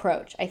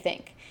approach, I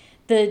think.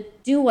 The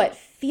do what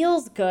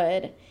feels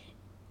good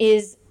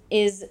is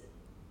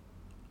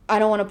I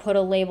don't want to put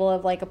a label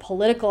of like a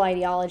political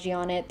ideology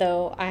on it,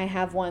 though I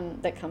have one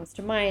that comes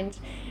to mind.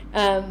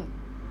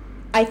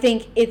 I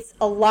think it's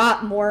a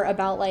lot more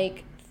about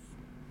like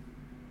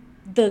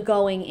the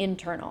going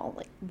internal,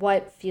 like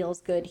what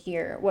feels good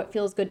here, what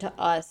feels good to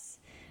us,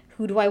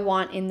 who do I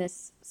want in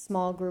this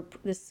small group,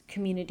 this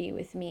community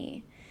with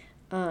me.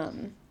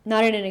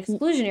 Not in an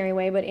exclusionary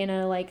way, but in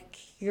a like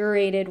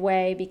curated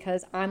way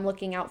because I'm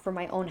looking out for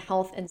my own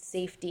health and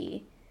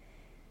safety.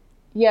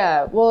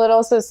 Yeah, well, it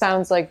also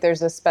sounds like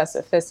there's a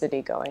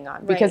specificity going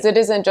on because it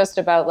isn't just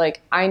about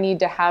like, I need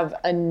to have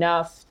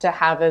enough to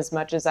have as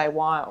much as I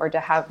want or to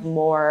have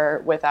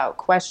more without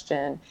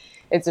question.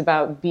 It's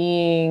about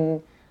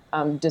being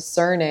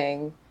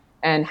discerning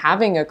and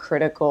having a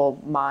critical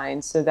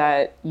mind so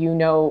that you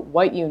know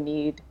what you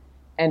need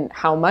and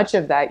how much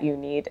of that you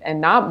need and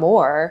not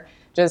more.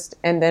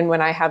 And then when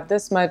I have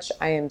this much,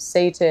 I am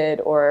sated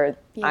or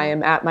I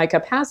am at my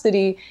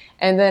capacity.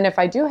 And then if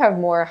I do have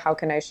more, how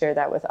can I share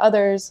that with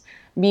others?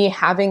 Me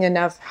having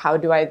enough, how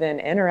do I then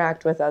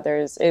interact with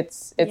others?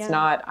 It's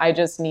not, I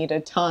just need a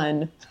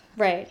ton.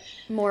 Right.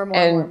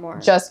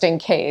 More. Just in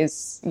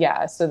case,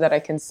 so that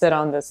I can sit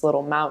on this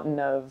little mountain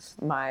of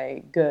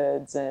my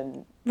goods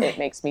and it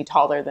makes me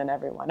taller than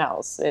everyone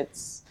else.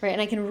 It's right.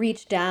 And I can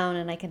reach down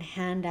and I can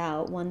hand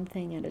out one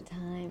thing at a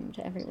time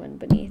to everyone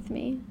beneath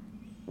me.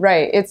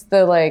 Right. It's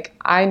the like,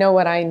 I know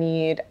what I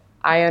need.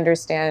 I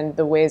understand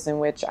the ways in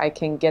which I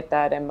can get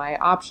that and my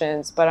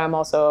options, but I'm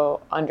also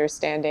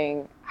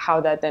understanding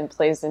how that then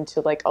plays into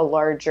like a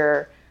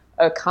larger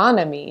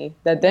economy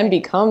that then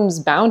becomes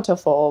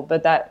bountiful,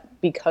 but that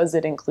because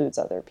it includes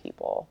other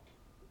people.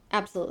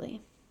 Absolutely.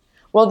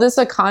 Well, this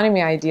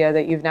economy idea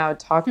that you've now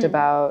talked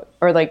about,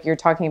 or like you're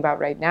talking about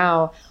right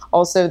now,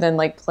 also then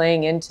like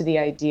playing into the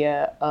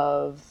idea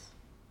of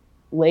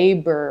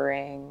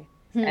laboring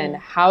and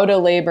how to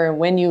labor and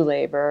when you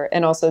labor.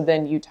 And also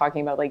then you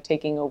talking about like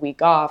taking a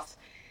week off.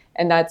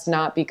 And that's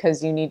not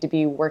because you need to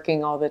be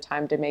working all the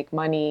time to make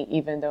money,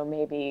 even though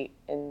maybe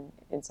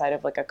inside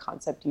of like a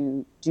concept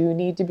you do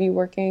need to be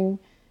working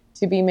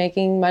to be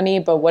making money.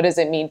 But what does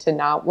it mean to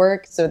not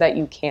work so that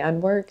you can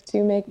work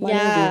to make money?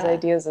 These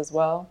ideas as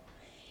well.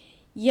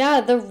 Yeah,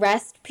 the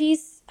rest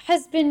piece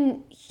has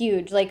been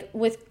huge. Like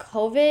with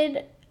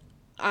COVID,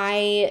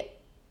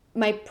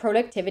 my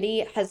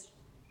productivity has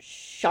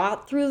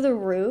shot through the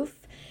roof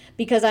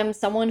because I'm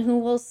someone who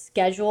will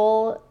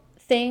schedule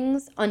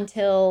things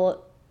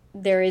until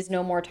there is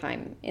no more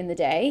time in the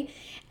day.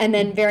 And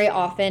then very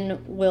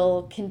often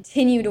will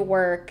continue to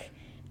work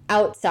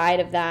outside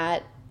of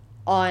that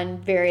on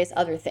various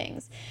other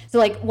things. So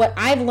like what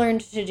I've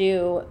learned to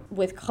do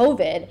with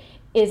COVID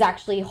is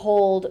actually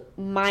hold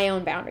my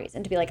own boundaries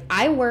and to be like,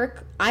 I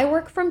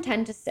work from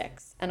 10 to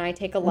 6 and I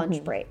take a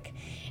lunch break.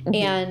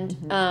 And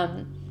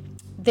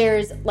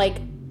there's like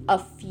a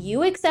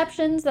few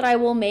exceptions that I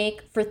will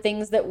make for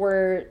things that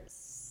were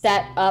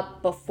set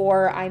up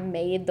before I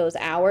made those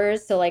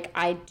hours. So like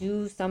I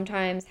do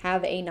sometimes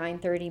have a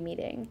 9:30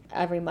 meeting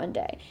every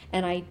Monday,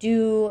 and I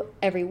do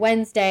every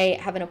Wednesday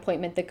have an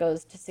appointment that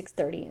goes to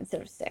 6:30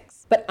 instead of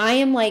 6. But I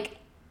am like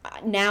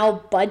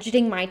now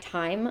budgeting my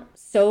time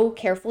so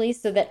carefully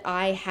so that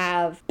I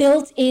have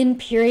built in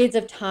periods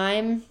of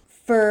time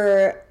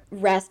for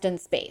rest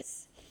and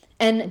space.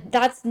 And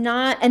that's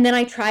not, and then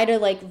I try to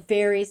like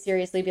very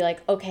seriously be like,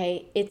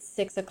 okay, it's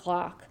 6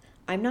 o'clock.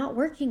 I'm not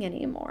working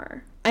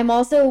anymore. I'm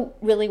also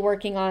really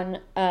working on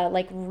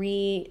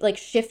like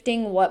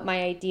shifting what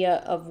my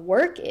idea of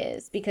work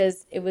is,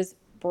 because it was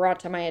brought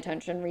to my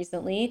attention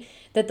recently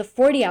that the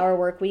 40-hour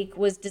work week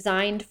was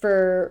designed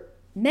for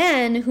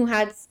men who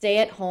had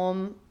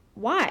stay-at-home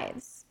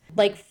wives,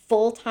 like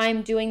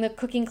full-time doing the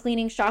cooking,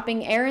 cleaning,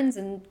 shopping, errands,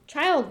 and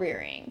child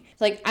rearing.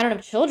 So like I don't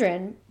have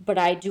children, but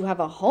I do have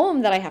a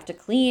home that I have to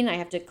clean. I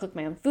have to cook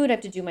my own food. I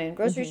have to do my own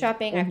grocery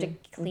shopping. I have to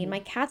clean my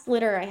cat's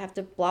litter. I have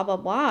to blah, blah,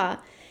 blah.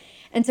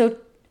 And so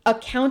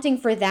accounting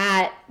for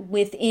that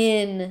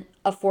within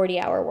a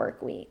 40-hour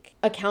work week,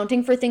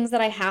 accounting for things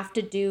that I have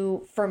to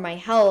do for my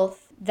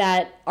health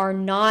that are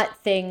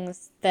not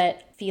things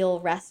that feel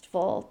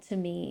restful to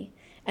me,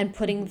 and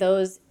putting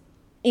those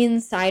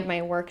inside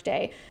my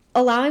workday,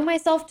 allowing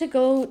myself to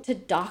go to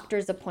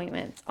doctor's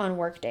appointments on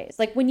work days.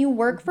 Like when you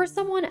work for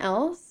someone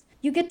else,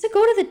 you get to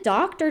go to the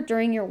doctor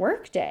during your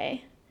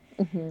workday.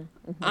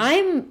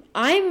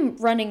 I'm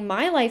running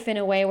my life in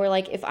a way where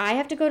like if I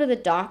have to go to the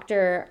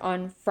doctor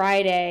on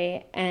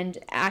Friday and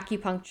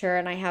acupuncture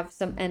and I have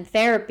some and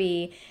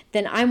therapy,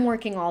 then I'm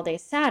working all day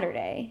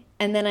Saturday,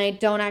 and then I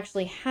don't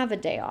actually have a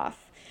day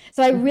off.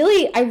 So I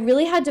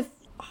really had to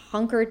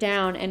hunker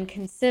down and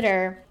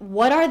consider,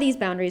 what are these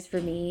boundaries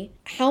for me?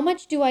 How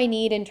much do I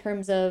need in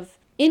terms of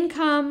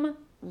income,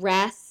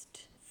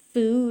 rest,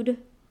 food?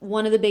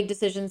 One of the big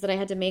decisions that I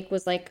had to make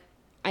was like,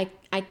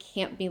 I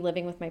can't be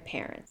living with my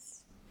parents.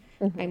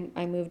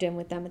 I moved in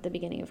with them at the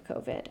beginning of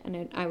COVID,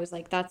 and I was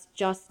like, that's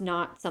just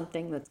not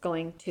something that's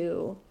going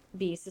to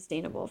be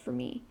sustainable for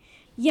me.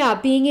 Yeah,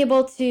 being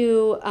able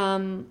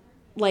to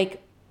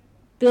like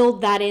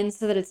build that in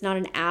so that it's not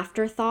an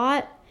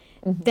afterthought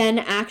then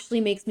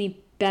actually makes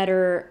me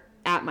better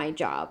at my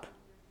job.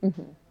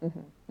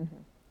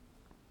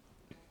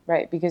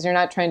 Right, because you're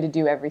not trying to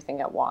do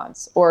everything at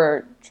once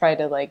or try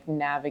to like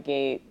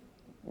navigate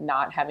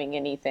not having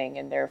anything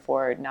and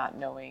therefore not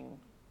knowing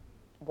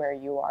where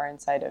you are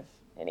inside of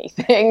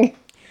anything.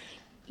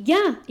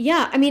 Yeah.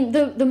 I mean,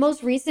 the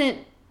most recent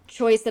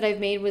choice that I've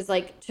made was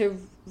like to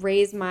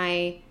raise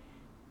my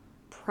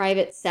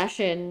private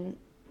session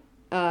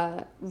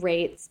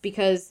rates,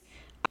 because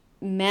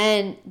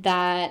meant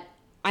that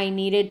I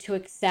needed to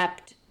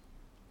accept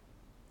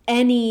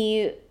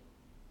any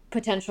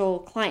potential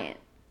client.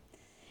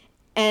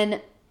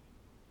 And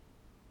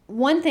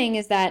one thing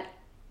is that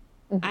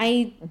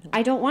I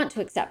don't want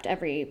to accept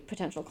every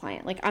potential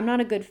client. Like I'm not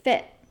a good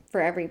fit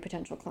for every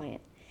potential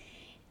client.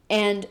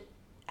 And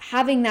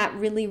having that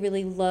really,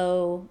 really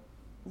low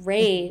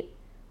rate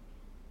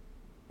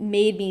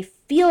made me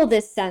feel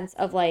this sense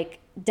of like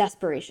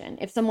desperation.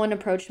 If someone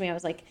approached me, I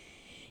was like,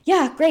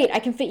 yeah, great, I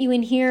can fit you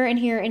in here and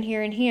here and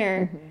here and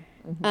here.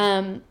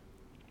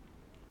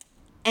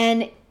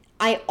 And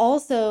I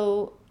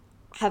also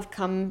have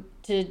come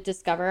to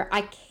discover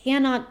I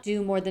cannot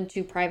do more than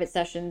 2 private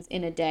sessions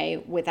in a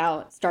day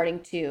without starting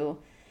to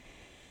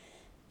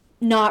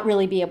not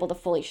really be able to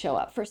fully show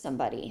up for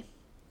somebody.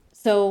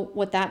 So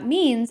what that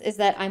means is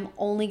that I'm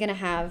only going to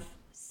have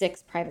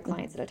 6 private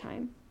clients at a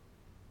time.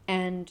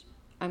 And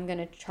I'm going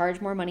to charge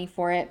more money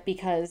for it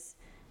because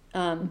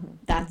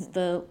that's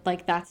the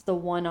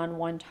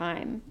one-on-one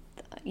time.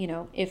 You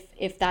know,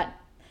 if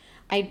that,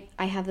 I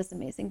have this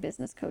amazing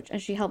business coach,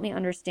 and she helped me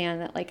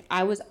understand that like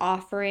I was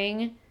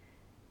offering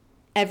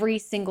every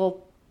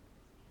single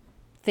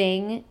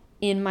thing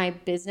in my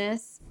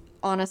business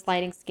on a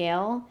sliding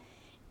scale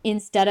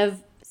instead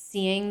of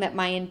seeing that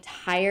my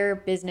entire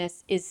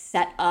business is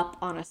set up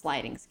on a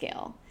sliding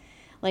scale.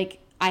 Like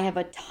I have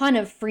a ton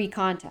of free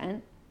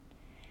content,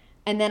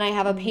 and then I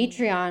have a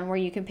Patreon where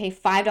you can pay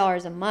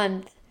 $5 a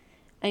month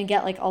and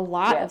get like a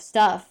lot of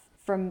stuff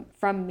from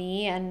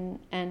me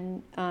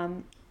and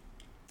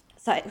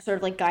sort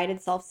of like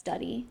guided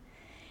self-study.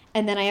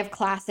 And then I have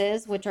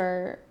classes which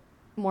are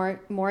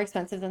more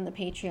expensive than the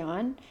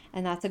Patreon,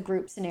 and that's a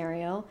group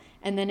scenario.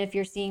 And then if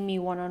you're seeing me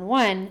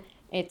one-on-one,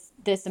 it's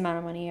this amount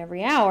of money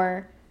every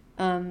hour,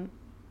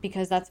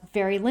 because that's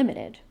very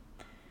limited.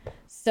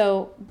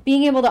 So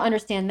being able to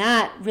understand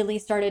that really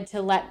started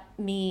to let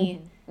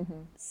me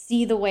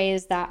see the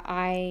ways that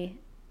I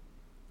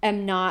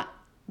am not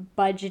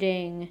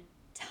budgeting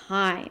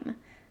time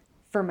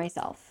for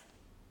myself.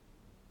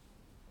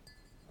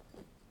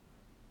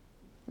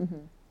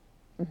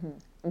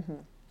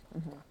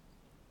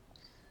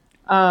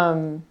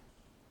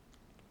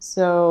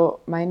 So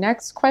my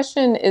next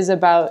question is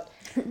about,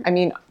 I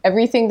mean,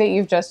 everything that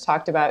you've just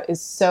talked about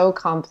is so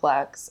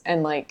complex,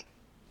 and like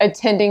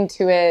attending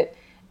to it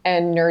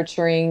and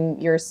nurturing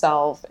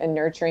yourself and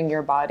nurturing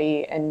your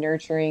body and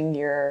nurturing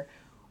your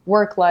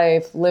work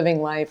life,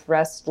 living life,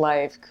 rest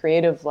life,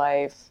 creative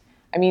life.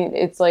 I mean,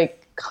 it's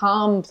like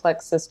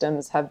complex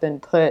systems have been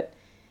put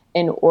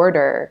in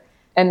order,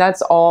 and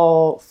that's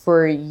all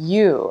for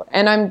you.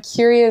 And I'm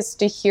curious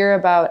to hear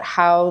about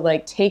how,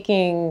 like,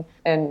 taking,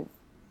 and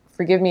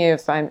forgive me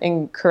if I'm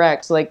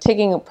incorrect, like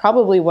taking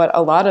probably what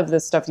a lot of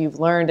this stuff you've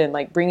learned and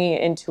like bringing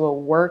it into a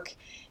work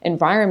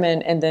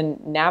environment and then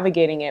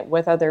navigating it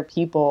with other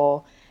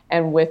people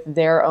and with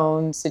their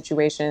own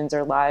situations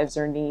or lives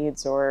or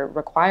needs or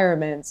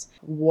requirements.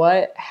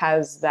 What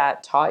has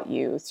that taught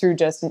you through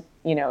just,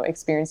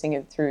 experiencing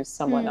it through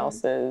someone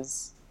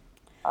else's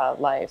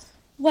life?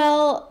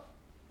 Well,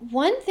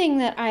 one thing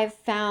that I've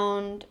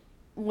found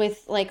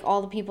with like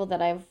all the people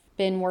that I've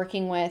been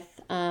working with,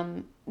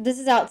 this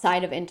is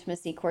outside of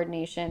intimacy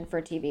coordination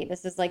for TV.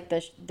 This is like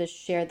the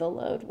share the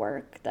load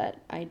work that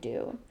I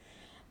do.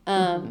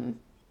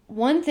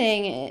 One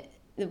thing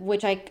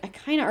which I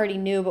kind of already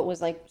knew but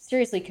was like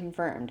seriously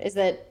confirmed is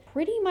that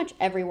pretty much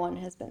everyone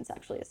has been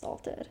sexually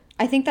assaulted.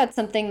 I think that's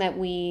something that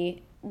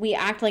we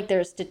act like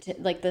there's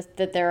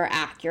that there are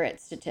accurate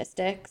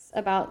statistics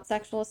about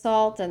sexual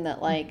assault, and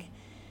that like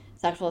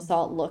sexual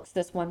assault looks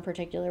this one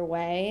particular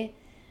way.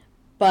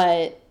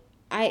 But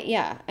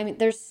I mean,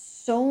 there's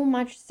so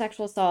much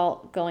sexual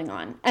assault going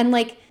on. And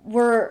like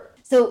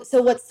so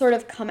what's sort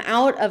of come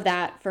out of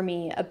that for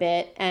me a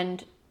bit,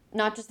 and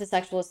not just the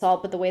sexual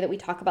assault, but the way that we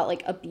talk about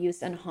like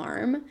abuse and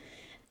harm,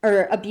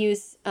 or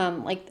abuse,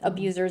 like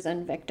abusers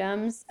and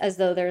victims, as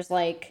though there's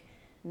like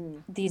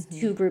these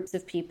two groups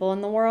of people in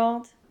the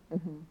world.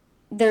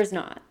 There's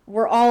not.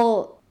 We're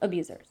all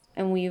abusers,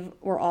 and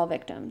we're all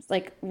victims.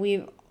 Like,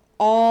 we've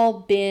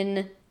all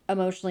been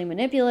emotionally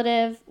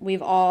manipulative.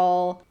 We've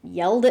all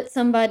yelled at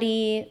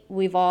somebody.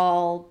 We've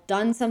all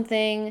done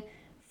something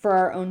for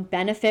our own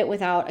benefit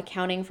without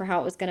accounting for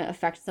how it was going to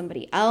affect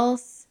somebody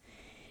else.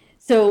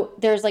 So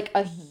there's like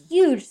a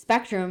huge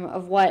spectrum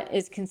of what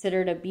is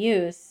considered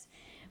abuse,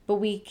 but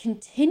we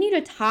continue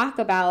to talk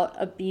about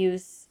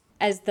abuse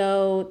as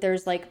though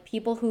there's like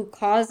people who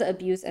cause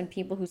abuse and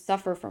people who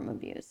suffer from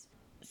abuse.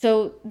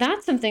 So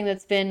that's something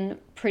that's been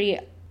pretty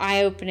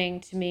eye-opening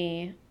to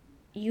me.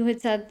 You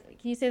had said,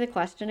 can you say the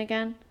question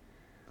again?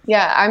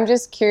 Yeah, I'm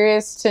just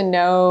curious to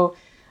know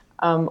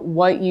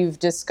what you've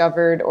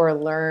discovered or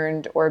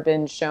learned or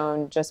been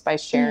shown just by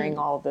sharing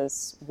all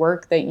this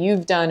work that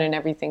you've done and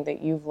everything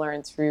that you've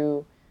learned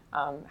through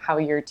how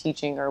you're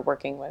teaching or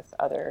working with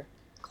other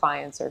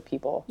clients or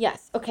people.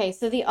 Yes. Okay.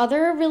 So the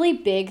other really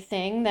big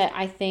thing that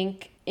I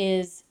think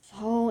is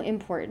so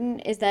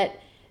important is that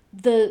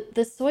the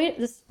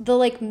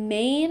like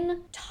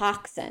main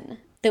toxin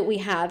that we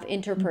have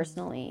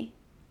interpersonally,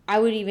 I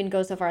would even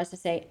go so far as to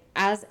say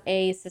as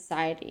a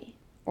society,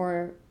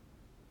 or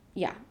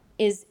yeah,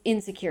 is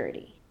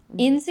insecurity.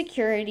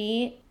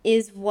 Insecurity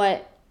is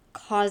what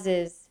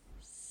causes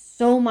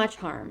so much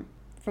harm,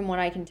 from what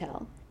I can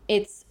tell.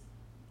 It's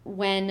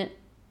when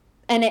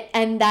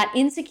and that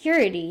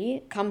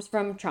insecurity comes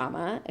from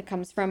trauma, it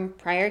comes from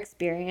prior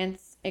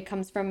experience, it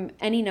comes from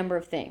any number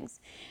of things.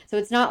 So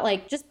it's not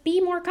like just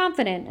be more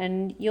confident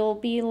and you'll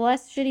be a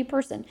less shitty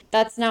person.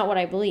 That's not what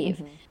I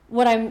believe.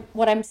 What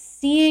I'm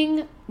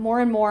seeing more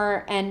and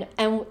more, and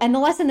the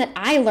lesson that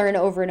I learn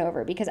over and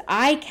over, because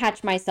I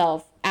catch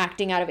myself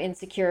acting out of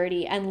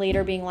insecurity and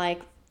later being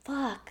like,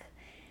 fuck,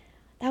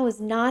 that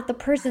was not the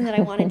person that I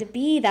wanted to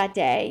be that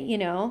day,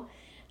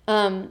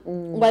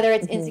 whether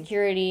it's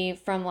insecurity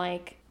from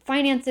like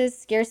finances,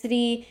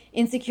 scarcity,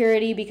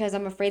 insecurity because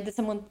I'm afraid that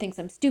someone thinks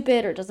I'm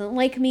stupid or doesn't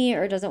like me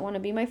or doesn't want to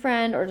be my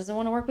friend or doesn't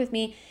want to work with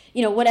me,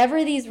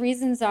 whatever these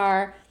reasons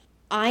are,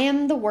 I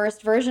am the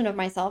worst version of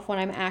myself when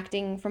I'm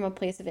acting from a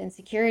place of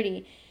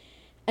insecurity.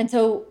 And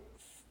so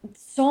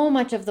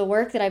much of the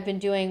work that I've been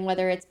doing,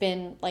 whether it's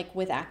been like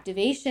with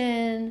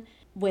activation,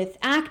 with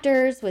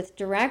actors, with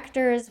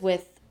directors,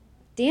 with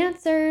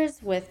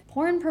dancers, with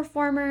porn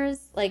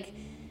performers, like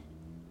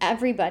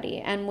everybody,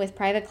 and with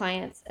private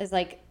clients, is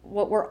like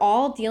what we're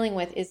all dealing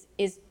with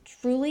is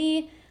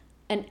truly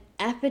an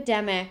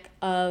epidemic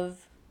of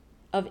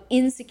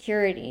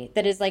insecurity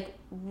that is like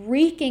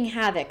wreaking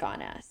havoc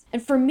on us.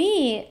 And for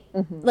me,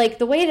 like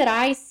the way that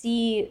I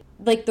see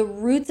like the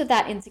roots of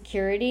that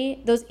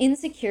insecurity, those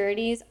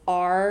insecurities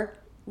are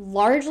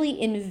largely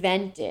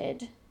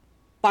invented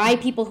by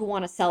people who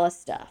want to sell us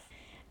stuff,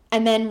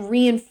 and then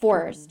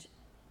reinforced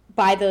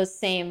by those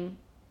same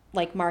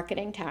like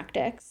marketing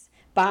tactics,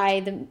 by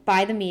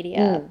the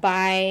media,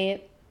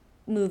 by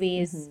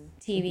movies,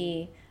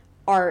 TV,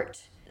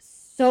 art.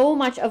 So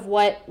much of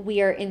what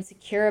we are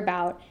insecure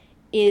about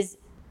is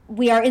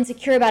we are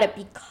insecure about it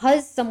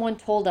because someone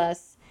told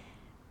us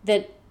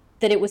that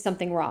that it was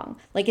something wrong.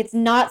 Like, it's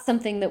not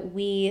something that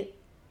we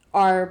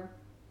are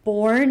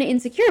born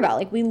insecure about.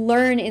 Like, we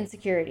learn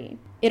insecurity.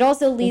 It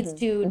also leads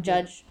to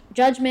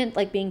judgment,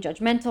 like being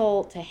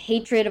judgmental, to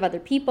hatred of other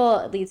people.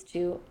 It leads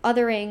to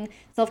othering,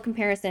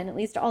 self-comparison. It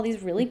leads to all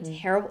these really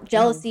terrible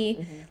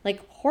jealousy,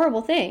 like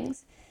horrible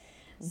things.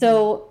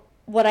 So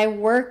what I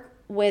work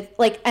with,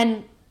 like,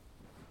 and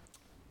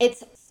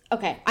it's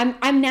okay.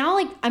 I'm now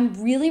like, I'm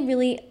really,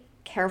 really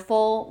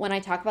careful when I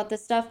talk about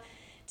this stuff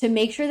to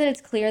make sure that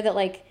it's clear that,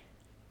 like,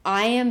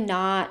 I am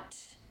not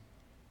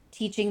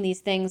teaching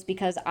these things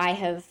because I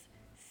have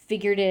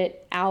figured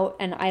it out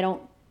and I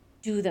don't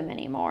do them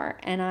anymore.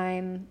 And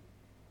I'm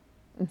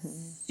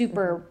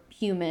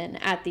superhuman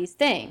at these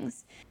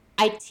things.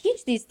 I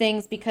teach these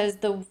things because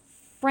the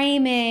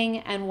framing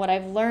and what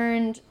I've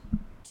learned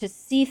to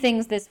see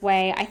things this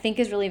way, I think,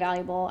 is really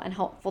valuable and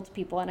helpful to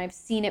people. And I've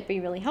seen it be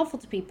really helpful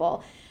to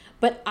people.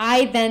 But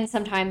I then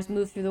sometimes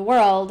move through the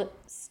world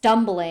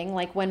stumbling,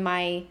 like when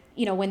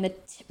when the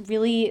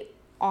really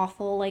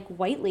awful, like,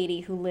 white lady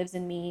who lives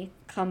in me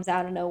comes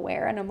out of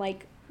nowhere, and I'm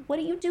like, what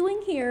are you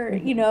doing here?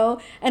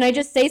 And I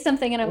just say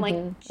something, and I'm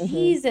like,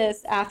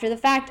 Jesus, after the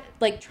fact,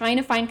 like, trying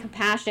to find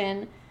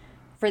compassion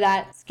for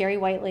that scary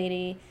white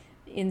lady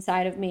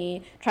inside of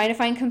me, trying to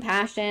find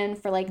compassion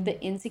for, like, the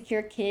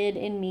insecure kid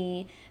in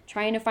me,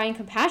 trying to find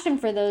compassion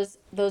for those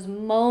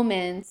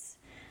moments.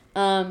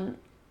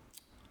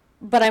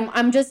 But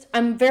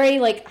I'm very,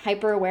 like,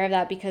 hyper aware of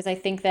that, because I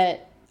think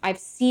that I've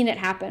seen it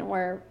happen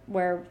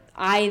where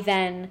I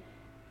then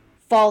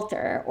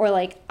falter, or,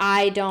 like,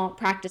 I don't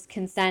practice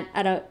consent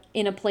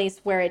in a place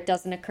where it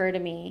doesn't occur to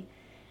me,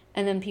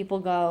 and then people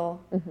go,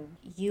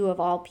 you of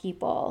all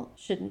people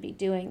shouldn't be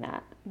doing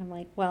that. And I'm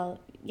like, well,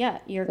 yeah,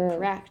 you're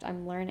correct.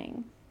 I'm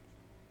learning.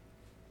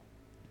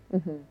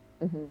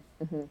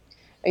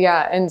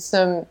 Yeah, and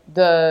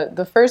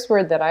the first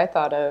word that I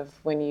thought of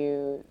when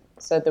you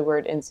said the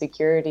word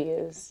insecurity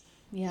is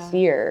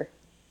fear.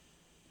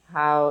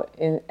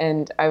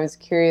 And I was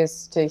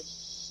curious to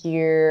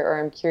hear, or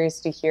I'm curious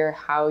to hear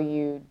how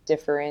you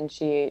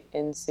differentiate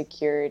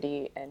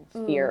insecurity and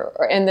fear.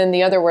 And then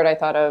the other word I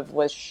thought of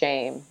was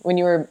shame. When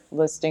you were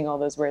listing all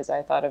those words,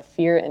 I thought of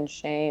fear and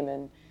shame.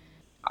 And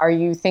are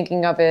you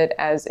thinking of it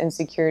as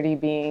insecurity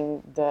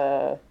being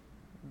the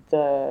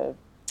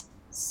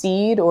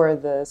seed or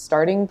the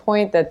starting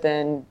point that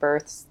then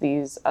births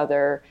these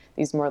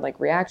more like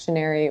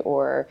reactionary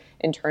or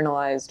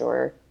internalized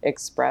or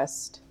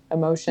expressed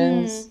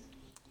emotions?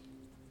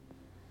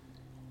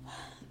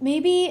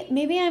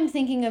 Maybe I'm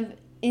thinking of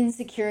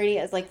insecurity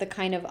as, like, the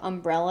kind of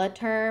umbrella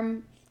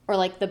term, or,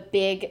 like, the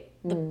big,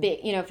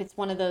 if it's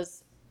one of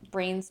those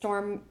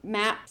brainstorm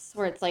maps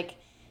where it's like,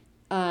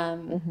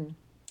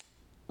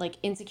 like,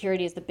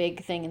 insecurity is the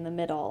big thing in the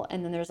middle,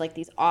 and then there's, like,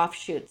 these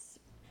offshoots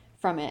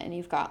from it, and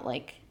you've got,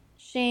 like,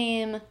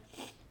 shame,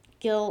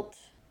 guilt,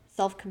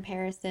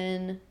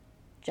 self-comparison,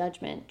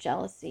 judgment,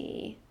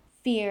 jealousy,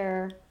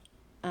 fear,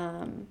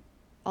 a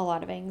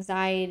lot of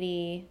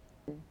anxiety.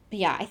 But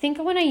yeah, I think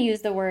when I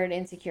use the word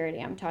insecurity,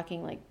 I'm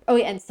talking, like,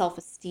 and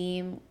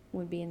self-esteem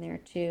would be in there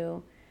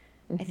too.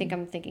 I think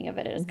I'm thinking of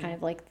it as kind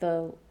of like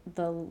the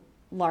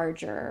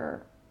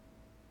larger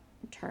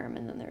term,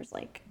 and then there's,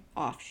 like,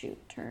 offshoot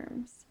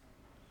terms.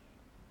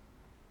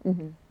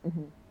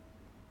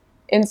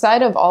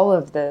 Inside of all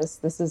of this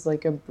is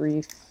like a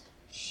brief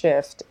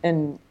shift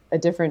in a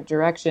different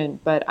direction,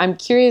 but I'm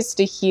curious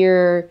to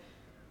hear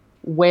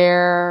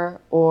where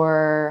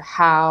or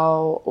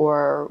how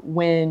or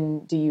when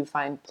do you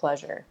find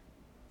pleasure?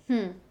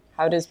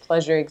 How does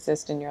pleasure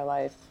exist in your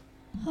life?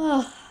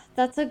 Oh,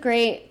 that's a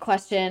great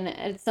question.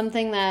 It's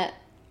something that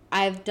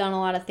I've done a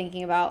lot of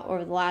thinking about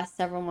over the last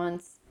several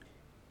months,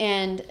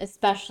 and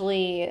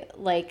especially,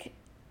 like,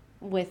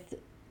 with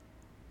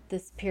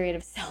this period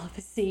of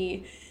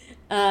celibacy,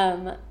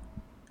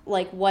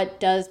 like, what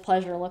does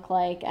pleasure look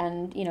like,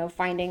 and,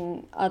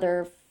 finding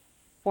other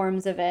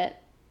forms of it.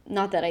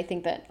 Not that I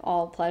think that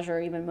all pleasure,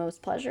 even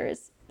most pleasure,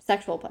 is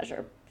sexual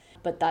pleasure,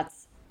 but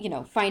that's,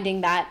 finding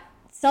that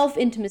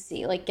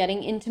self-intimacy, like,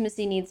 getting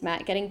intimacy needs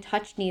met, getting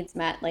touch needs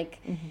met, like,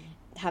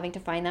 having to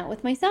find that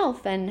with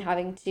myself, and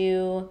having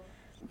to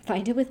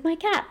find it with my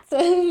cats,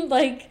 and,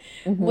 like,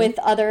 with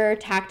other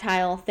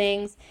tactile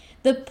things.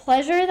 The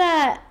pleasure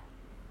that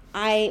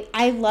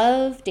I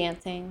love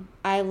dancing.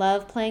 I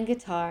love playing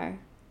guitar.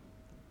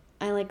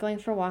 I like going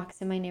for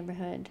walks in my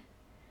neighborhood.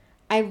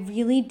 I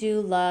really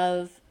do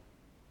love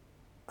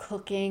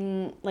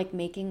cooking, like,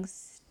 making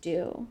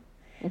stew.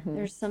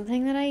 There's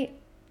something that I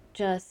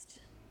just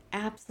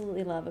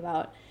absolutely love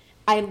about.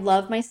 I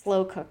love my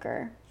slow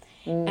cooker,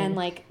 and,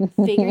 like,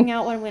 figuring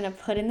out what I'm going to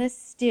put in this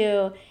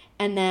stew,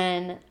 and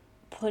then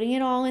putting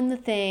it all in the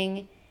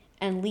thing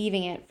and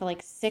leaving it for,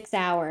 like, 6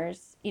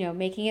 hours,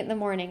 making it in the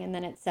morning, and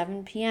then at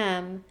 7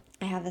 p.m.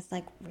 I have this,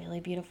 like, really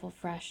beautiful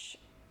fresh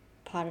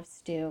pot of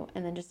stew,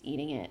 and then just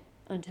eating it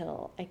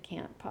until I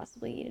can't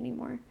possibly eat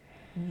anymore.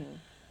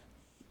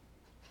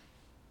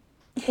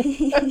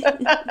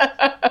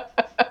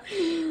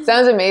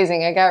 Sounds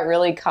amazing. I got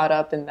really caught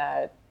up in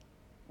that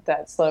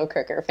that slow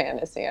cooker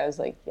fantasy. I was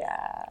like,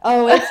 yeah.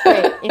 Oh, it's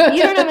great. If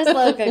you don't have a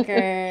slow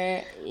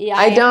cooker, yeah,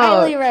 I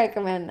highly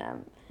recommend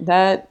them.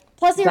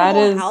 Plus, your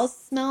whole house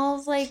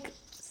smells like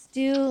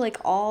stew like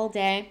all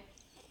day.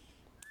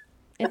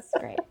 It's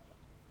great.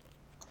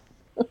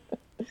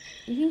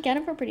 You can get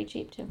them for pretty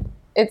cheap too.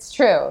 It's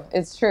true.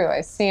 It's true.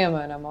 I see them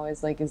and I'm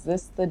always like, is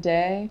this the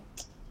day?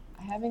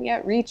 I haven't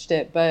yet reached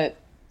it, but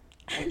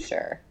I'm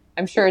sure.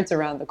 I'm sure it's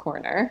around the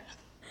corner.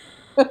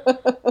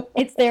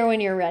 It's there when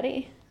you're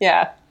ready.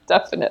 Yeah,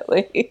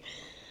 definitely.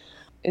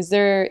 Is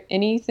there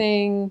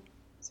anything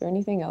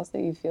else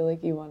that you feel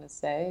like you want to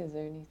say? Is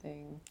there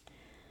anything?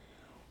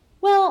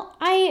 Well,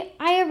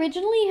 I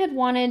originally had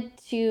wanted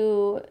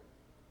to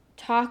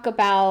talk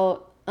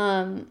about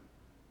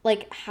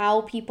like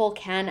how people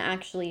can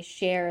actually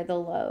share the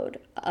load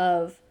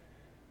of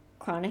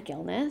chronic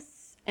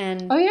illness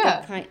and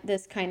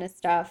this kind of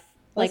stuff,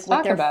 like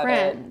with their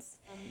friends.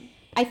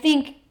 I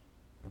think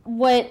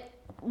what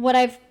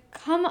I've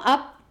come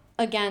up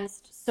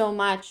against so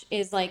much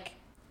is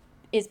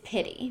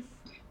pity.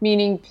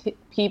 Meaning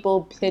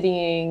people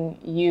pitying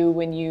you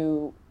when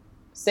you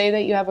say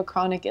that you have a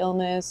chronic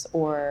illness,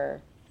 or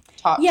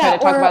try to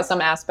talk about some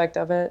aspect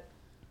of it.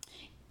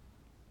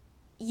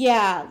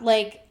 Yeah,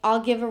 like I'll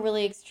give a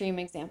really extreme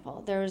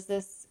example. There was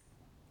this,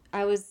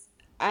 I was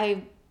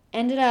like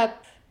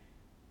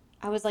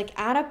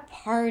at a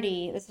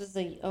party. This was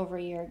over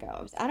a year ago.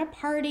 I was at a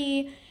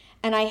party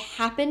and I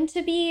happened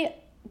to be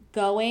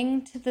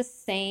going to the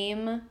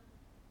same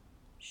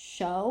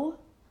show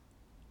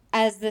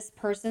as this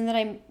person that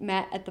I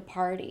met at the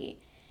party.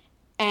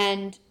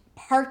 And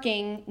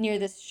parking near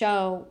this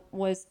show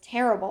was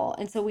terrible.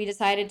 And so we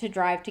decided to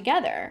drive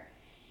together.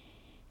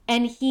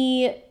 And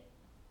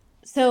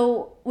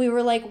so we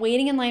were like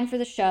waiting in line for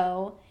the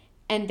show,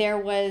 and there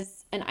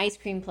was an ice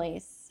cream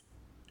place,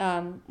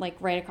 like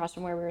right across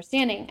from where we were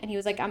standing. And he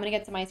was like, I'm going to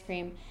get some ice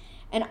cream.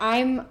 And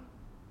I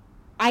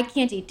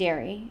can't eat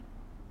dairy,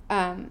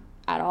 at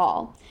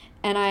all.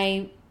 And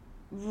I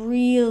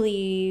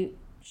really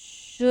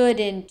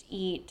shouldn't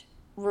eat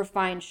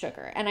refined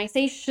sugar. And I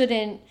say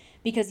shouldn't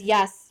because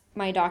yes,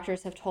 my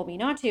doctors have told me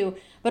not to,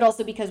 but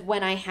also because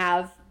when I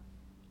have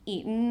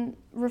eaten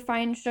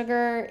refined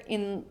sugar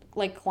in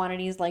like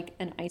quantities like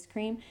an ice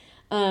cream,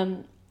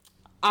 I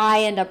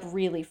end up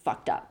really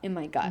fucked up in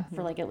my gut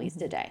for like at least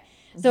a day.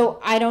 So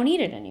I don't eat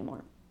it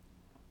anymore.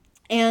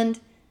 And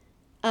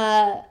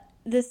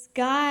this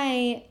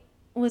guy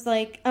was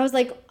like, I was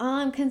like, oh,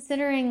 I'm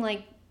considering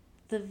like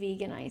the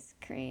vegan ice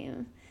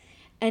cream.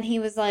 And he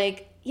was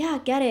like, yeah,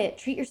 get it.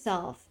 Treat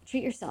yourself.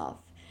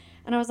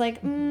 And I was like,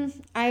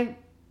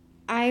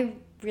 I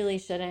really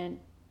shouldn't.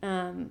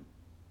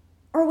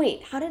 Or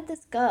wait, how did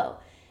this go?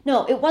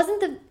 No, it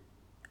wasn't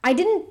I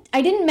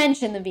didn't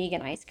mention the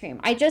vegan ice cream.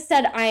 I just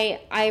said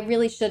I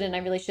really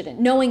shouldn't,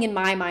 knowing in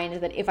my mind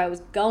that if I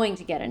was going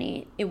to get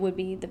any, it would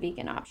be the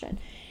vegan option.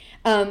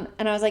 And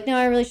I was like, no,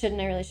 I really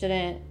shouldn't.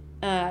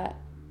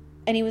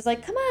 And he was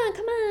like, come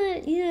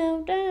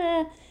on,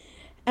 duh.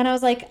 And I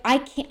was like, I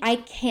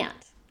can't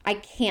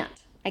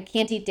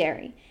eat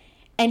dairy.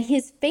 And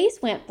his face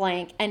went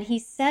blank and he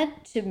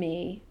said to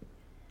me,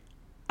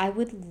 I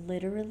would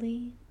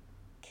literally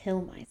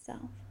kill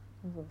myself.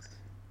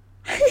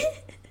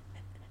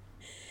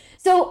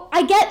 So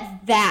I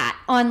get that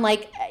on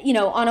like,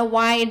 on a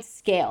wide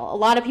scale. A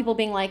lot of people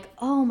being like,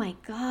 oh my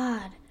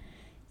God,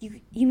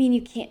 you mean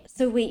you can't,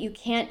 so wait, you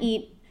can't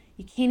eat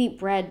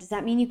bread. Does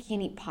that mean you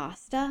can't eat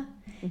pasta?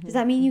 Does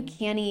that mean you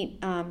can't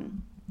eat,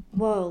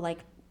 like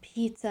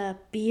pizza,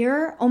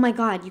 beer? Oh my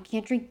God, you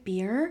can't drink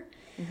beer?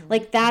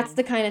 Like that's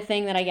the kind of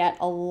thing that I get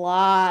a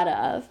lot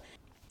of.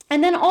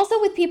 And then also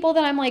with people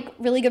that I'm like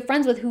really good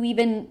friends with who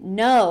even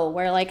know,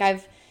 where like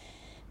at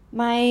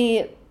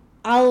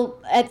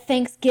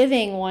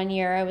Thanksgiving one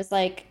year, I was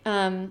like,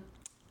 can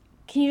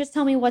you just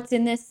tell me what's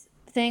in this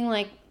thing?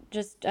 Like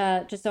just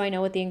so I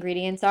know what the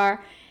ingredients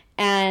are.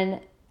 And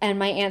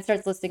my aunt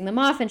starts listing them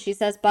off and she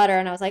says butter.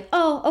 And I was like,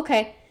 oh,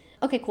 okay.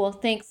 Okay, cool.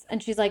 Thanks.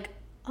 And she's like,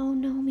 oh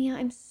no, Mia,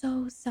 I'm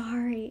so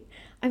sorry.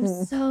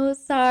 So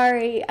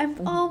sorry.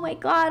 Oh my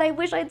God, I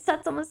wish I'd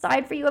set some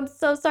aside for you. I'm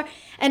so sorry.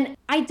 And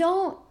I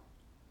don't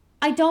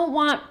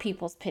want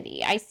people's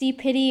pity. I see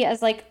pity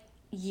as like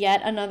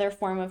yet another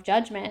form of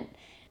judgment.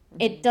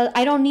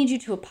 I don't need you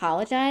to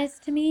apologize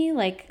to me.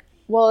 Like,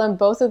 well, and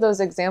both of those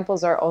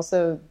examples are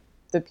also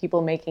the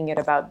people making it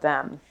about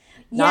them,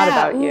 not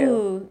about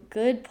you.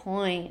 Good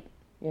point.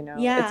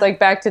 It's like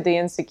back to the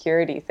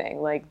insecurity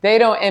thing. Like they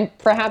don't, and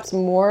perhaps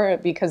more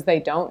because they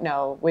don't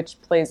know, which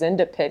plays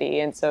into pity.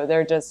 And so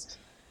they're just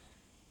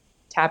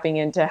tapping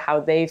into how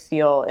they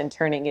feel and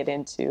turning it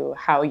into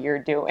how you're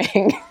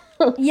doing.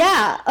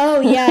 Yeah.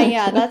 Oh,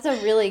 yeah. That's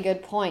a really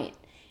good point.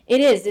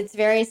 It is. It's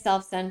very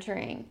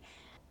self-centering.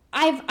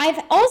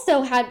 I've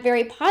also had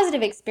very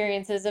positive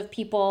experiences of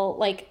people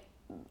like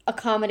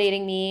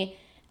accommodating me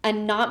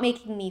and not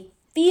making me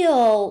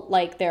feel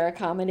like they're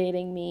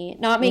accommodating me,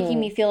 not making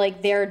me feel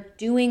like they're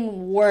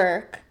doing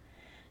work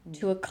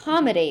to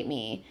accommodate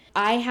me.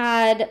 I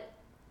had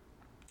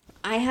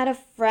a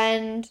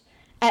friend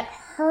at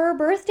her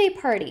birthday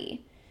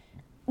party.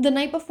 The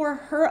night before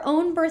her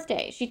own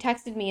birthday, she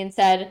texted me and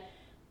said,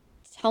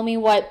 tell me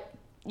what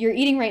you're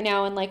eating right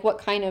now and like what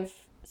kind of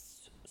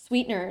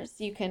sweeteners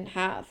you can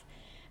have.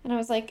 And I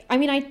was like, I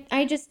mean,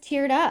 I just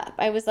teared up.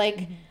 I was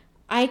like,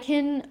 I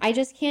can't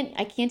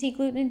eat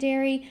gluten and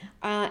dairy,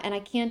 and I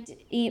can't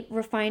eat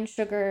refined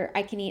sugar.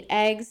 I can eat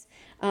eggs,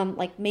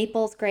 like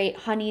maple's great,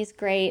 honey's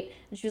great.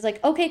 And she was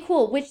like, okay,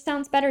 cool. Which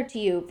sounds better to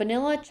you,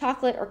 vanilla,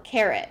 chocolate, or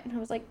carrot? And I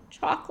was like,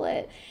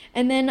 chocolate.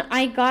 And then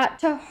I got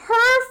to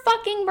her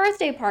fucking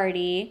birthday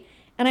party,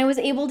 and I was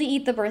able to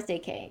eat the birthday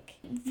cake.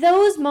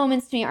 Those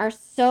moments to me are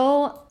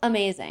so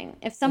amazing.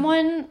 If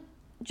someone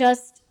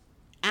just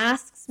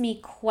asks me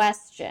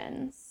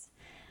questions,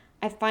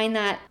 I find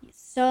that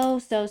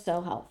so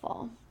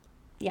helpful.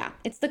 Yeah,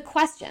 it's the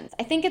questions.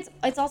 I think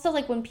it's also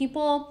like when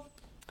people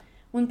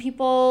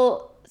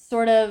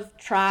sort of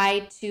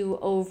try to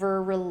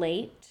over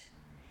relate.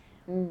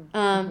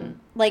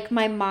 Like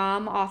my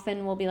mom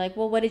often will be like,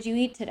 well, what did you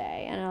eat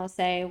today? And I'll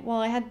say, well,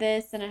 I had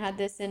this and it had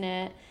this in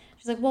it.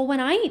 She's like, well, when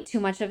I eat too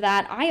much of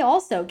that, I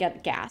also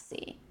get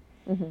gassy.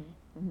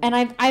 And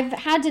I've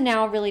had to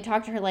now really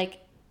talk to her like,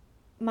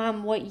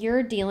 Mom, what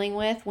you're dealing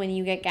with when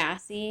you get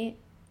gassy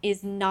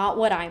is not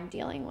what I'm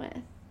dealing with.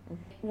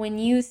 When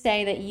you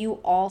say that you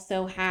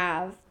also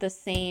have the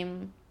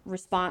same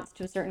response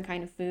to a certain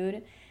kind of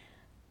food,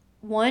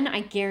 one,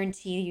 I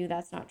guarantee you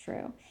that's not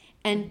true.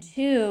 And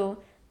two,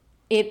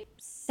 it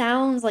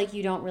sounds like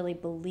you don't really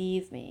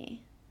believe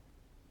me.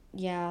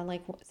 Yeah,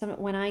 like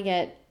when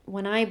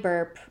I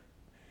burp,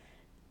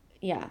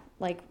 yeah,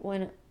 like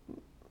when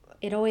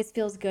it always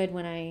feels good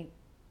when I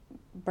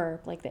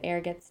burp, like the air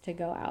gets to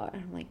go out.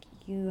 And I'm like,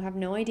 you have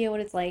no idea what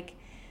it's like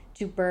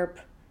to burp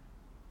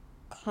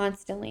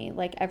constantly,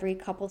 like every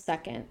couple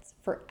seconds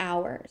for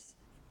hours,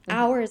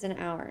 hours and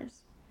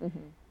hours.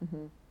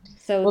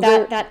 So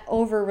well, that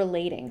over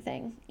relating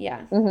thing.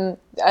 Yeah.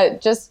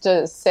 Just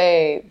to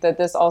say that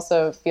this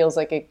also feels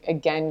like it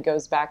again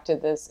goes back to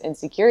this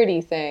insecurity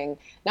thing,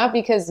 not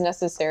because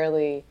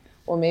necessarily,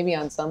 well, maybe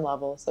on some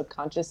level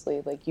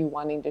subconsciously, like you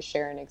wanting to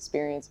share an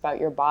experience about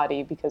your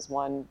body, because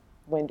when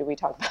do we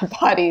talk about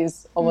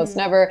bodies? Almost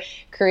never,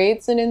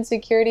 creates an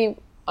insecurity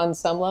on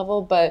some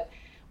level, but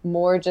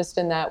more just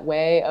in that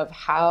way of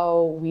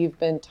how we've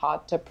been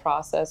taught to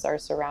process our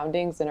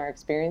surroundings and our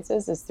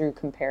experiences is through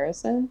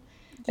comparison.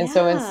 And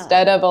so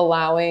instead of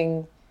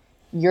allowing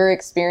your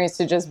experience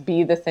to just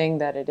be the thing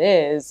that it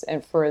is,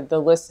 and for the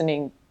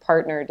listening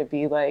partner to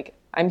be like,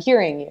 I'm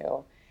hearing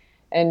you,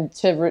 and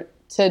to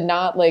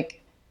not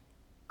like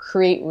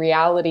create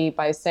reality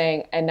by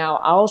saying, and now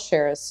I'll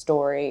share a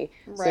story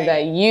so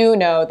that you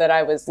know that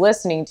I was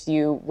listening to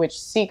you, which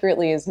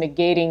secretly is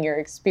negating your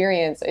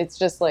experience. It's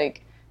just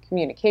like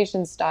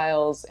communication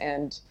styles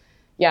and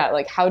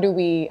like how do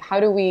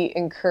we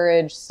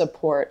encourage,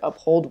 support,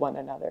 uphold one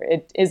another?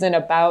 It isn't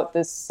about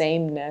this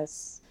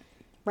sameness,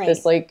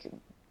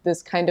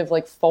 this kind of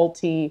like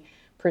faulty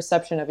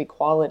perception of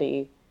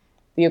equality.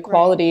 The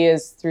equality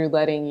is through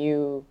letting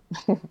you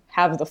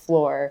have the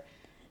floor,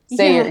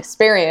 say your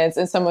experience,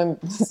 and someone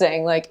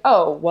saying like,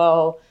 oh,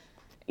 well,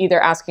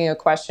 either asking a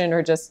question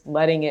or just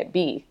letting it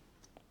be.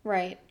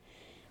 Right.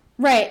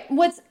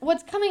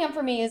 What's coming up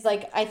for me is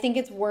like, I think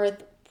it's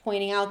worth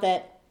pointing out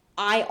that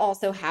I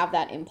also have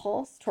that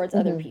impulse towards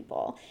other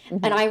people.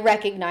 And I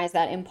recognize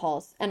that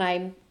impulse, and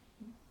I'm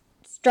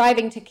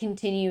striving to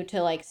continue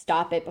to like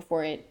stop it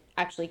before it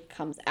actually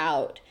comes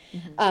out.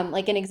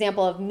 Like an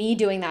example of me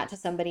doing that to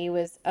somebody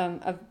was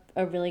a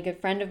really good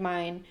friend of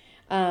mine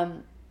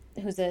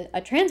who's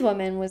a trans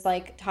woman was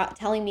like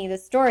telling me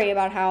this story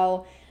about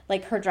how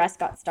like her dress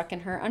got stuck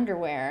in her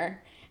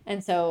underwear.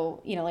 And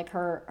so, you know, like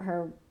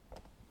her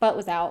butt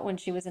was out when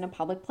she was in a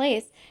public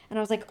place. And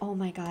I was like, oh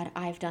my God,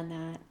 I've done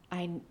that.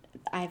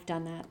 I've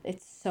done that.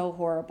 It's so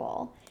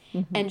horrible.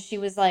 And she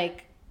was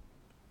like,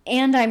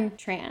 and I'm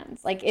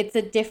trans. Like, it's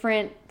a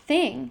different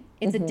thing.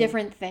 It's a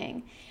different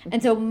thing.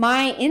 And so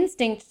my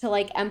instinct to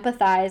like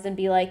empathize and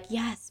be like,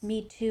 yes,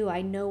 me too,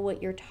 I know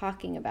what you're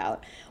talking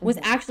about, was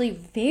actually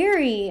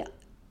very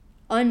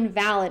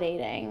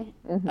unvalidating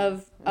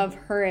of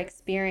her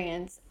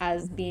experience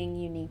as being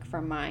unique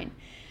from mine.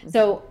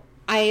 So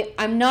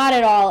I'm not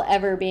at all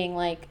ever being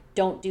like,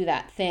 don't do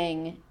that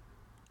thing.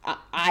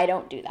 I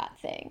don't do that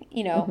thing.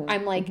 You know,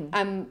 I'm like,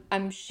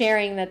 I'm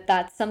sharing that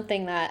that's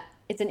something that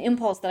it's an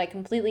impulse that I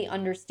completely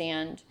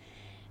understand.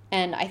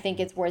 And I think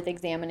it's worth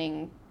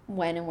examining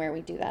when and where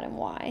we do that and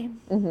why.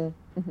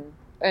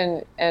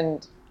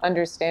 And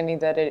understanding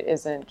that it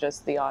isn't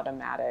just the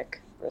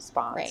automatic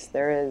response.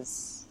 There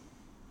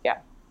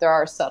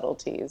are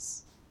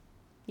subtleties.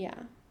 Yeah.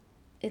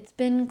 It's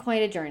been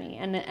quite a journey.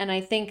 And I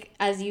think,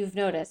 as you've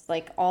noticed,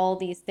 like all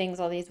these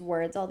things, all these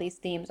words, all these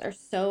themes are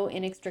so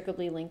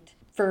inextricably linked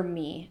for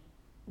me.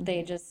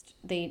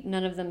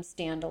 None of them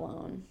stand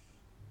alone.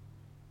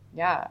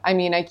 Yeah. I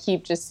mean, I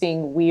keep just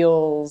seeing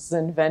wheels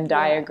and Venn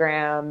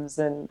diagrams.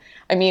 And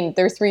I mean,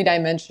 they're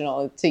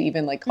 3-dimensional to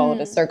even like call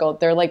it a circle.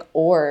 They're like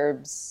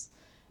orbs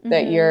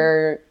that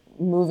you're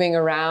moving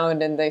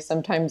around and they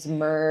sometimes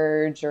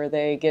merge or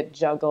they get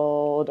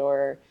juggled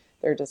or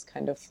they're just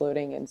kind of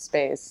floating in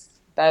space.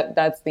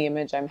 That's the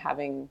image I'm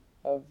having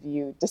of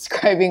you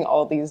describing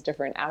all these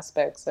different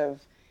aspects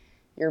of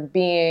your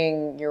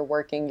being, your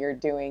working, your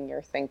doing,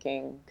 your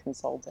thinking,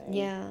 consulting.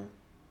 Yeah.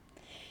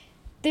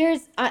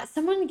 There's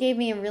someone gave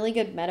me a really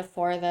good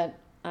metaphor that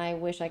I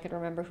wish I could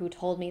remember who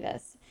told me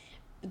this.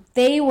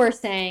 They were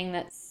saying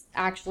that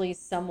actually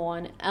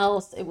someone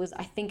else,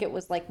 I think it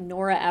was like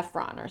Nora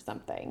Ephron or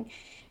something,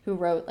 who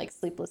wrote like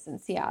Sleepless in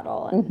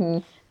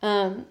Seattle,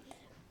 and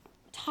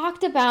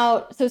talked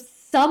about, so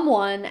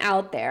someone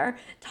out there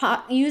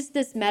used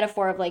this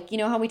metaphor of like, you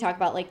know how we talk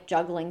about like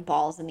juggling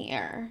balls in the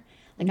air,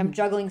 like I'm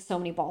juggling so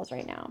many balls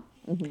right now.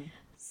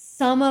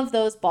 Some of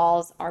those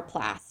balls are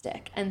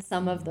plastic and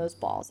some of those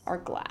balls are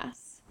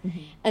glass.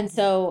 And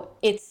so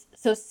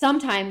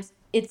sometimes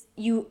it's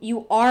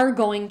you are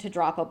going to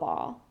drop a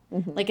ball.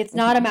 Like it's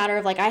not a matter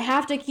of like I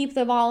have to keep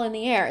the ball in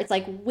the air. It's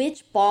like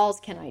which balls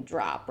can I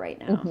drop right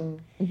now?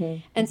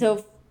 And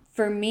so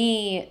for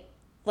me,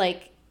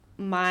 like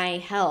my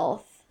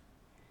health,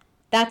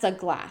 that's a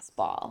glass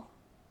ball.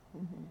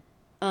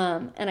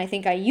 And I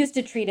think I used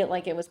to treat it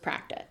like it was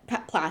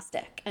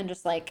plastic and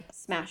just like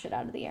smash it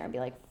out of the air and be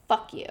like,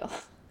 fuck you.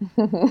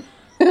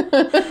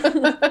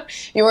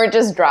 You weren't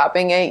just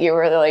dropping it, you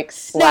were like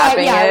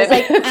slapping it. I was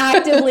like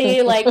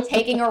actively like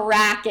taking a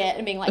racket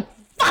and being like,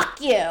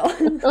 fuck you.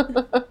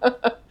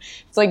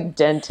 It's like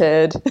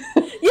dented.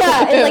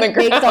 Yeah, it like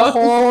makes a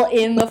hole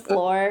in the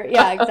floor.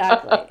 Yeah,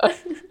 exactly.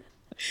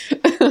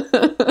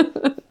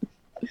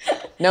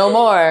 No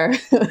more.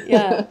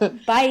 Yeah.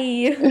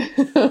 Bye.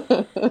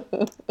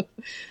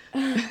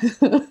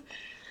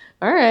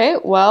 All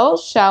right. Well,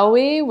 shall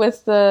we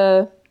with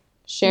the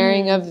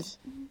sharing of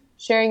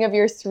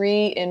your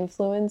 3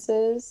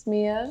 influences,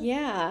 Mia?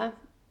 Yeah.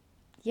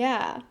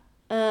 Yeah.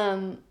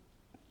 I've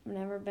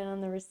never been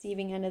on the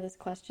receiving end of this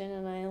question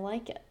and I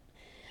like it.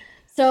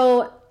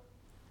 So,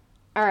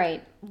 all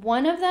right.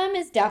 One of them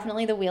is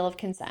definitely the Wheel of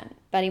Consent.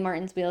 Betty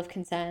Martin's Wheel of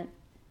Consent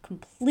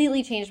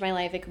completely changed my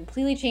life. It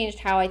completely changed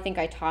how I think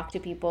I talk to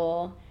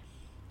people.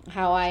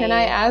 Can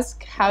I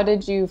ask, how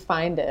did you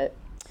find it?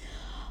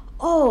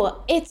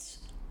 Oh,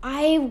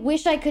 I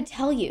wish I could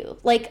tell you.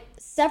 Like,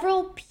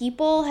 several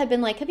people have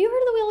been like, have you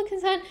heard of the Wheel of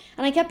Consent?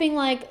 And I kept being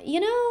like,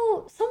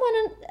 someone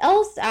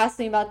else asked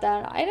me about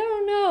that. I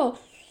don't know.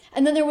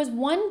 And then there was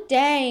one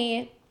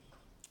day,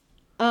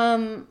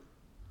 I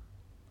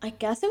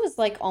guess it was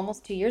like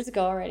almost 2 years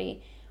ago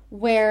already,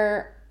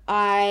 where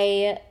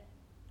I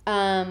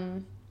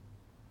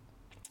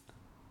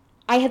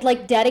had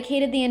like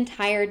dedicated the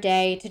entire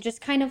day to just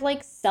kind of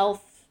like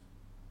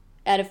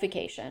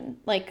self-edification,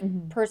 like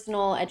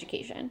personal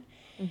education.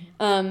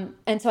 And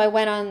so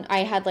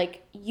I had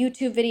like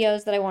YouTube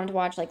videos that I wanted to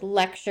watch, like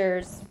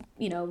lectures,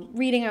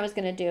 reading I was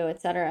going to do,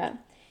 etc.,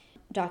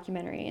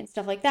 documentary and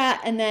stuff like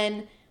that. And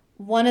then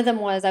one of them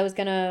was I was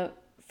going to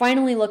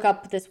finally look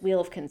up this Wheel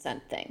of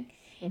Consent thing.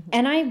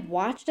 And I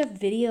watched a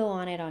video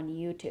on it on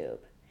YouTube.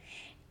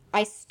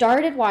 I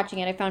started watching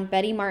it. I found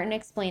Betty Martin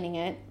explaining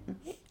it,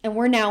 and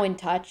we're now in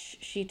touch.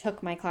 She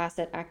took my class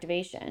at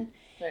Activation.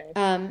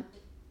 Nice.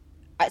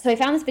 So I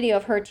found this video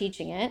of her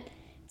teaching it.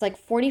 It's like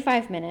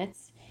 45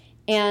 minutes,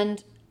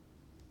 and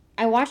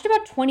I watched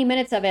about 20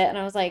 minutes of it, and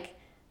I was like,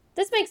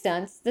 this makes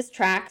sense. This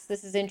tracks.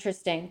 This is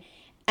interesting.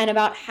 And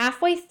about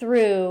halfway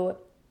through,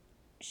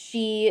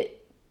 she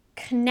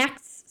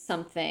connects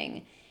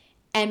something,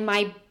 and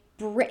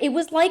it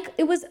was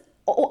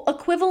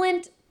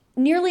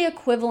nearly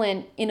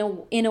equivalent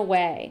in a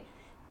way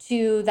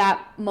to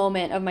that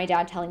moment of my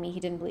dad telling me he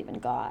didn't believe in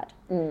God,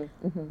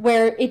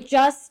 where it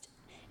just,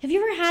 have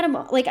you ever had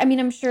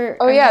I'm sure.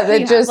 Oh yeah,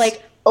 that just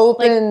like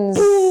opens.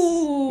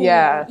 Like,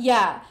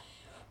 yeah.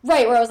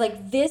 Right, where I was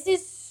like, this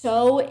is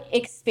so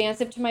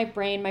expansive to my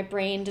brain. My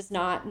brain does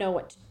not know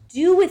what to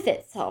do with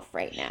itself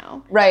right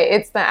now. Right,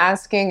 it's the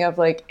asking of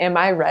like, am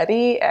I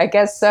ready? I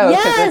guess so,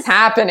 because it's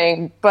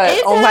happening,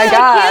 but my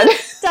God. I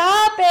can't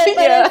stop it,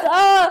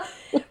 but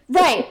it's,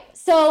 right.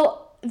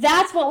 So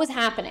that's what was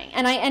happening.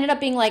 And I ended up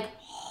being like,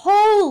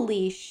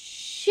 holy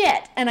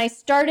shit. And I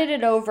started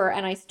it over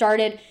and I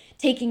started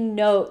taking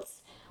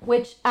notes,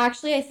 which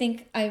actually I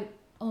think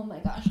oh my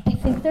gosh, I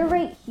think they're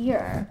right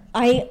here.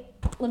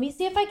 Let me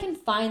see if I can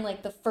find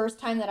like the first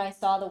time that I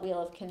saw the Wheel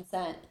of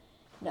Consent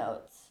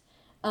notes.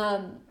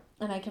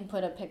 And I can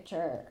put a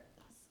picture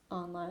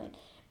online.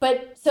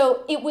 But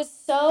so it was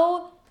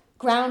so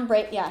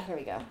groundbreaking. Yeah, here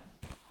we go.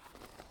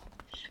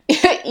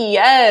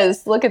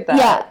 Yes, look at that.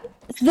 Yeah.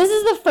 So this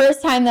is the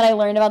first time that I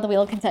learned about the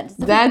Wheel of Consent.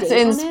 That's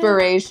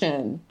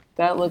inspiration.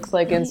 That looks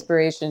like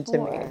inspiration to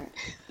me.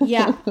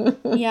 Yeah.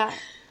 Yeah.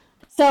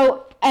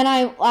 So, and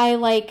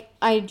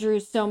I drew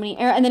so many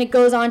and then it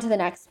goes on to the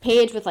next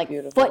page with like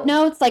Beautiful.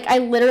 Footnotes. Like I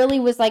literally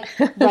was like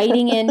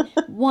writing in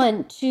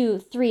 1, 2,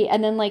 3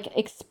 and then like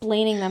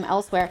explaining them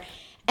elsewhere.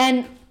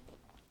 And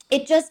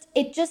it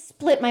just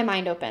split my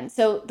mind open.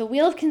 So the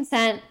Wheel of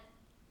Consent,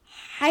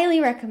 highly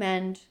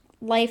recommend,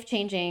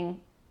 life-changing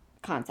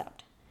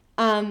concept.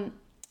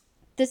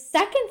 The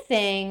second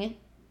thing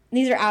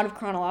these are out of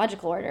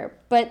chronological order,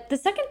 but the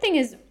second thing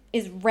is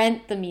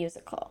Rent the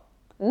musical.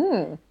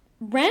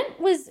 Rent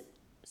was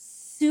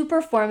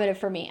super formative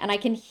for me, and I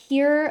can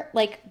hear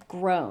like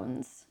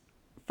groans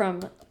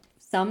from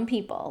some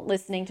people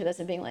listening to this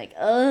and being like,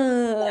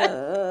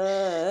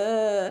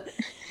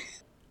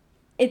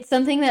 It's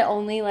something that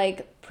only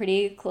like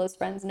pretty close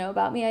friends know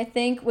about me, I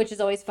think, which is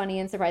always funny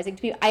and surprising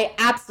to me. I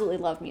absolutely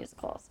love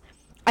musicals.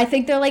 I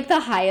think they're like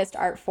the highest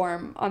art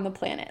form on the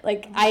planet.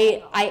 Like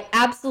I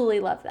absolutely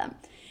love them.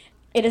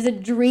 It is a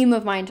dream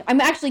of mine. I'm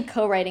actually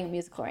co-writing a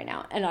musical right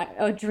now, and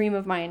a dream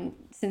of mine,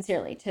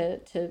 sincerely,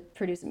 to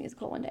produce a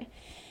musical one day.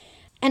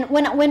 And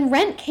when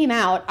Rent came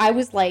out, I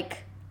was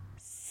like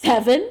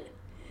 7,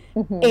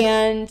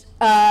 and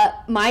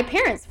my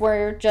parents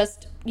were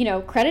just,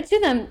 credit to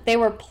them, they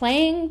were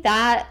playing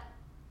that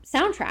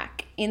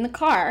soundtrack in the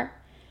car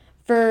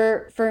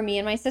for me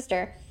and my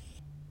sister.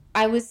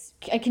 I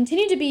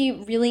continued to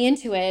be really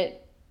into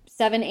it,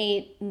 7,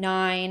 8,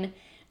 9,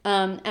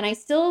 and I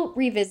still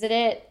revisit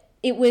it.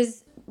 It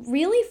was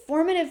really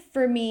formative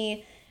for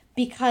me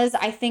because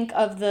I think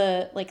of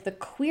the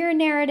queer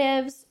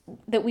narratives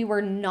that we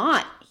were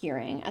not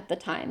hearing at the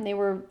time. They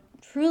were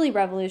truly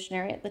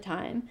revolutionary at the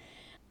time.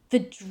 The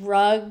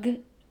drug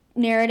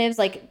narratives,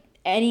 like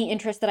any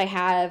interest that I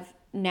have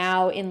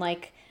now in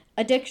like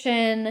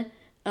addiction,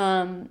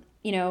 how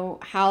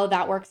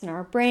that works in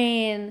our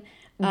brain.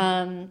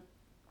 They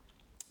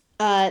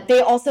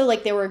also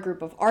they were a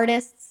group of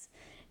artists,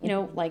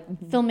 like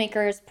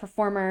filmmakers,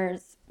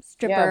 performers,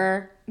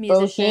 stripper,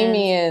 musicians.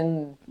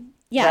 Bohemian.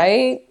 Yes.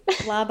 Right?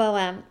 La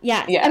Boheme.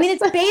 Yes. Yes. I mean,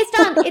 it's based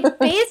on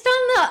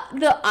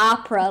the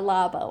opera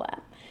La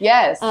Boheme.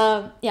 Yes.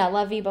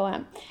 La Vie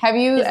Boheme. Have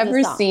you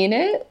ever seen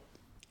it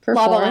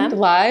performed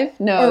live?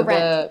 No, or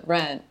Rent?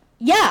 Rent.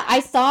 Yeah, I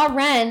saw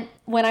Rent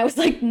when I was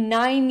like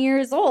 9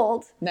 years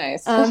old.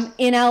 Nice.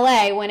 In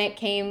LA when it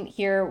came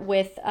here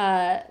with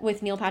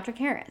Neil Patrick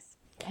Harris.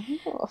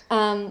 Oh.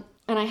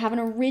 And I have an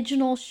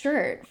original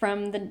shirt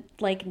from the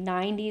like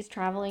 90s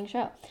traveling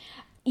show.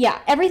 Yeah,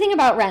 everything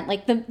about Rent,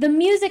 like the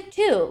music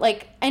too,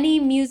 like any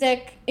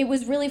music, it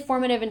was really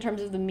formative in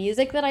terms of the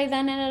music that I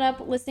then ended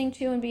up listening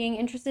to and being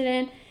interested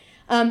in.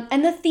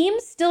 And the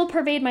themes still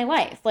pervade my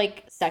life,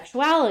 like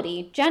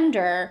sexuality,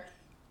 gender,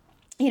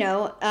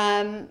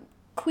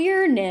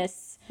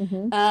 queerness,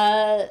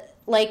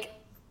 like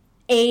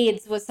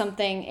AIDS was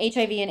something,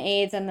 HIV and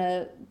AIDS and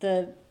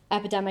the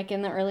epidemic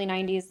in the early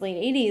 90s, late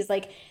 80s,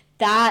 like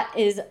that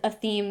is a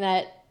theme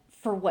that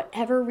for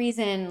whatever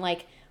reason,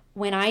 like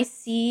when I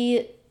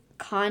see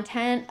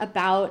content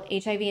about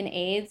HIV and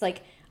AIDS,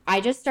 like I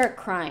just start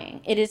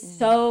crying. It is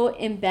so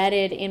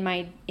embedded in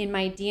my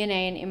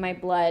DNA and in my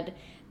blood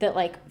that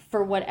like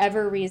for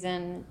whatever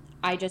reason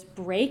I just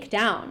break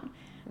down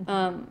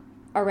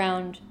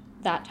around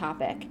that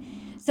topic.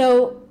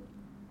 So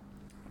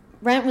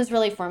Rent was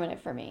really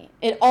formative for me.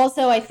 It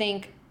also, I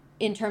think,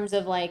 in terms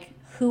of like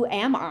who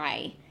am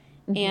I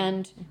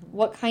and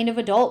what kind of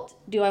adult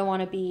do I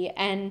want to be,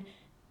 and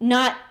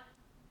not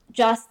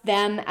just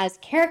them as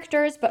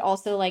characters, but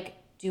also like,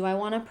 do I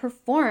want to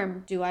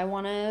perform? Do I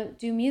want to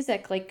do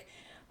music? Like,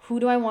 who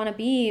do I want to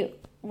be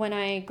when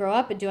I grow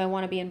up? And do I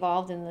want to be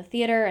involved in the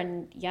theater?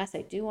 And yes,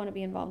 I do want to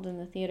be involved in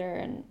the theater.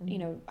 And,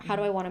 how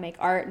do I want to make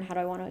art and how do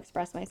I want to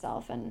express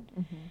myself and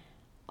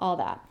all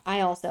that.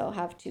 I also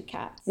have 2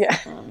 cats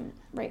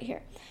right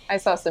here. I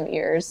saw some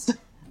ears.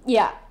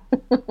 Yeah.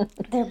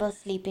 They're both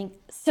sleeping.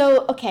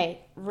 So,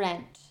 okay,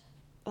 Rent.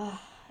 Ugh,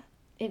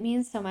 it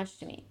means so much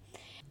to me.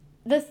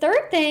 The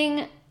third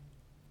thing,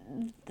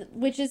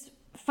 which is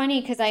funny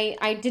because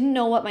I didn't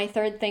know what my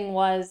third thing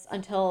was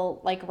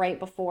until like right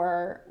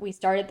before we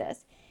started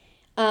this.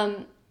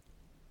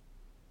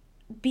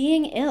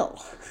 Being ill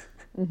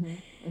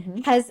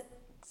has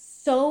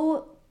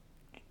so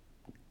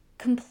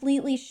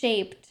completely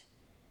shaped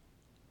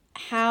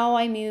how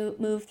I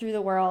move through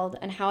the world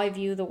and how I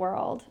view the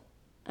world.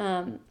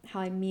 How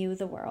I mew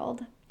the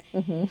world.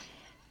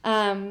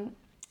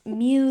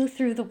 Mew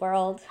through the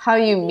world. How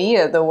you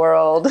Mia the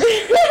world.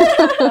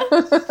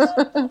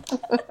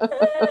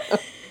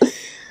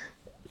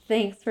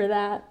 Thanks for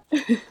that.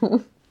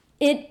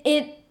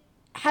 It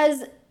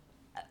has,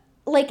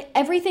 like,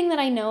 everything that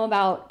I know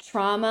about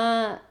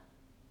trauma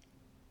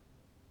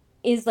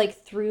is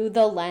like through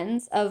the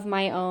lens of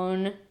my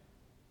own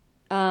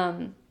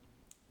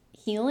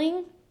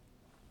healing,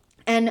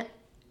 and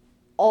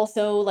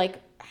also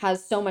like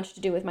has so much to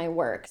do with my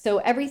work. So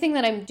everything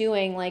that I'm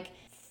doing like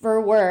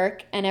for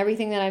work and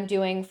everything that I'm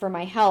doing for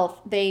my health,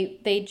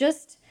 they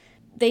just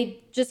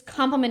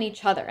complement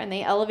each other and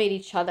they elevate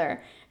each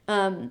other.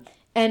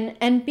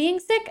 And being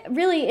sick,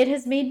 really, it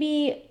has made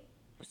me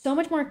so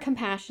much more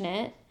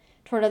compassionate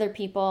toward other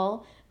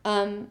people.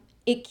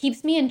 It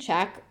keeps me in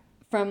check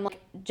from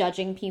like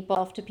judging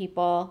people to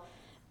people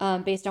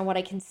based on what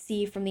I can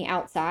see from the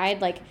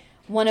outside. Like,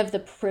 one of the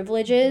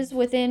privileges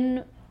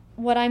within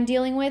what I'm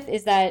dealing with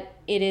is that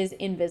it is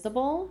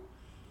invisible.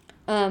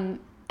 And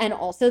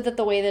also that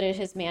the way that it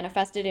has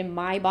manifested in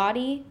my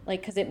body,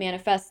 like, because it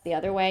manifests the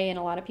other way in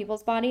a lot of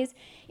people's bodies,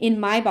 in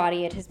my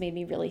body it has made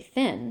me really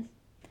thin.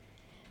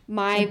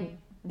 my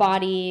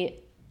body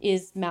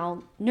is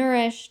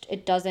malnourished.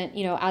 It doesn't,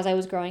 as I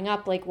was growing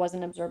up, like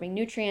wasn't absorbing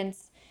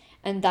nutrients.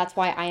 And that's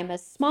why I am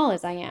as small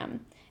as I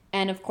am.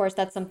 And of course,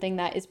 that's something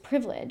that is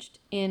privileged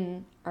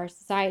in our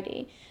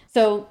society.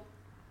 So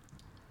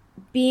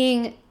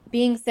being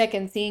sick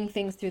and seeing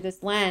things through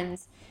this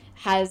lens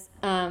has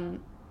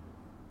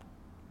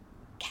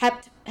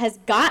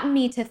gotten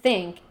me to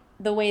think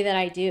the way that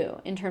I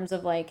do in terms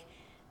of like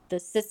the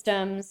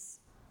systems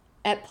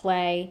at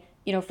play.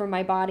 For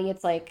my body,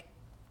 it's like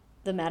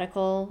the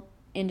medical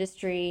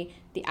industry,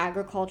 the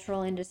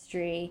agricultural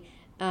industry,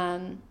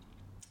 the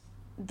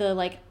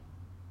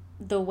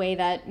way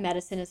that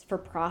medicine is for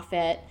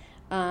profit,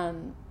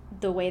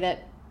 the way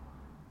that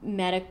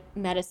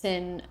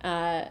medicine,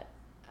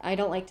 I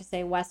don't like to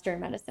say Western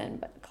medicine,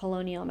 but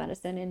colonial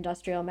medicine,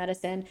 industrial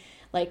medicine,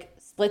 like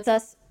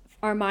splits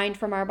our mind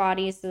from our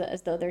bodies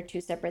as though they're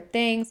two separate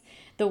things.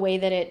 The way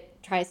that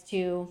it tries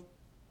to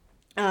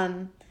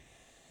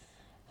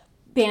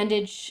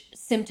bandage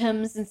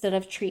symptoms instead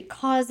of treat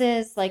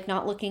causes, like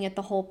not looking at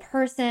the whole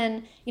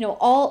person,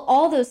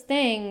 all those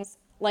things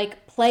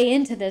like play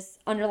into this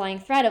underlying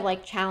thread of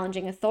like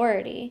challenging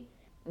authority,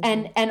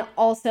 and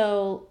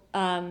also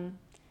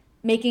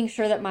making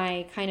sure that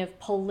my kind of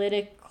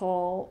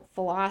political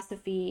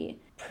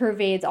philosophy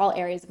pervades all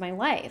areas of my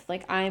life.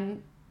 Like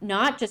I'm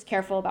not just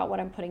careful about what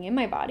I'm putting in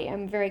my body.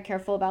 I'm very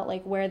careful about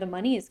like where the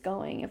money is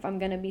going. If I'm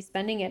going to be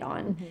spending it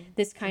on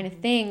this kind of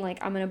thing,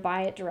 like I'm going to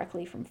buy it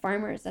directly from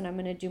farmers, and I'm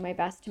going to do my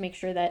best to make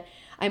sure that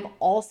I'm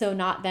also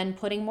not then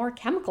putting more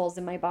chemicals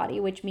in my body,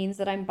 which means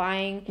that I'm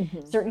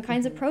buying certain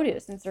kinds of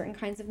produce and certain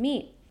kinds of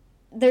meat.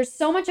 There's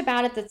so much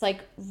about it that's like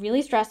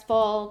really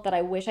stressful that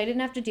I wish I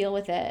didn't have to deal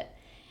with it.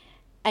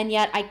 And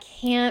yet I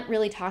can't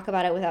really talk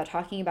about it without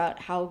talking about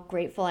how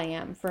grateful I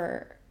am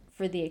for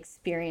the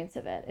experience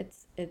of it.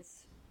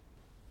 It's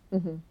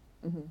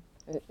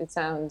It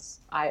sounds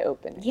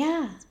eye-opening.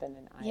 Yeah. It's been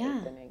an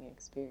eye-opening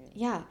experience.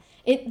 Yeah.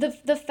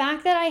 The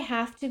fact that I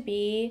have to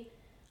be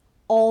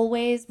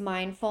always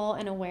mindful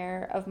and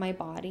aware of my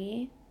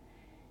body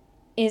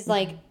is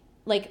like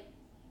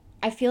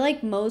I feel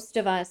like most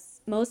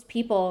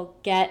people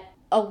get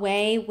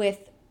away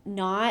with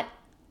not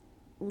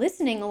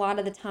listening a lot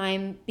of the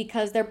time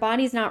because their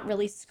body's not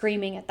really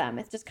screaming at them.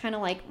 It's just kind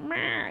of like,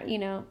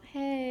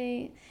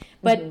 hey.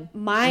 But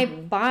my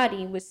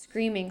body was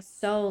screaming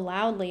so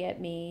loudly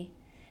at me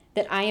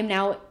that I am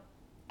now,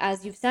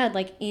 as you've said,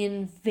 like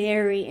in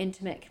very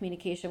intimate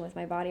communication with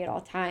my body at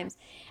all times.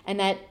 And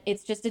that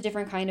it's just a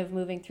different kind of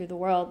moving through the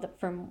world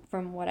from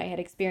what I had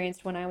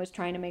experienced when I was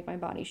trying to make my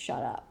body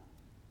shut up.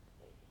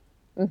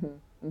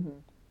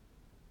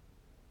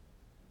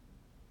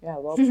 Yeah,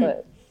 well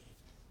put.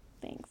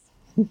 Thanks.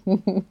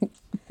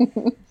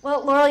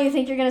 Well, Laurel, you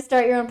think you're going to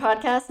start your own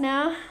podcast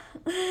now?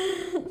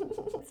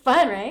 It's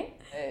fun, right?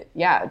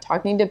 Yeah,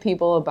 talking to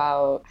people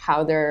about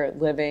how they're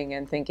living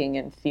and thinking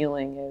and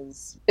feeling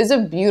is a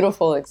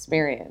beautiful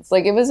experience.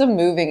 Like, it was a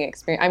moving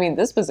experience. I mean,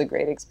 this was a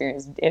great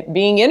experience.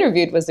 Being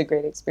interviewed was a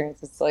great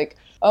experience. It's like,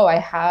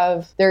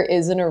 there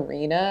is an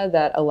arena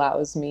that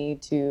allows me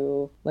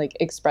to like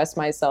express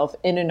myself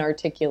in an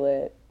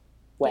articulate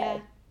way. Yeah.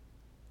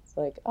 It's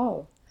like,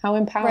 oh, how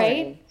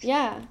empowering. Right?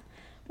 Yeah.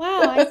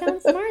 Wow, I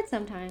sound smart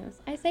sometimes.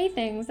 I say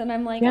things and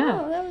I'm like,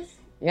 oh, that was...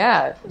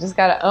 Yeah, just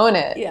got to own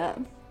it. Yeah.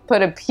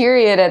 Put a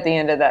period at the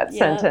end of that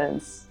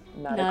sentence.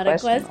 Not a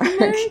question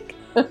mark.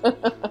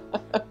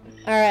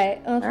 All right.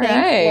 Well,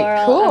 thanks,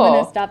 Laurel. Cool. I'm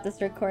going to stop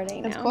this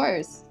recording now. Of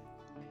course.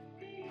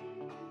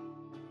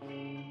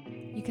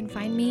 You can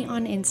find me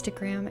on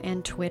Instagram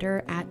and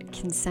Twitter at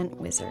Consent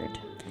Wizard.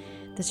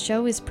 This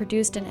show is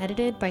produced and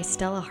edited by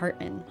Stella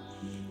Hartman.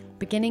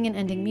 Beginning and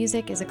ending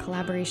music is a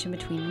collaboration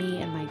between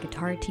me and my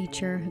guitar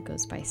teacher, who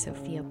goes by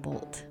Sophia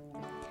Bolt.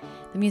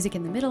 The music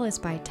in the middle is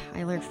by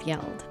Tyler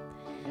Fjeld.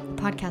 The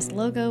podcast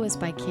logo is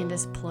by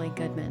Candace Ploy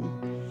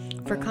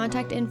Goodman. For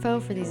contact info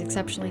for these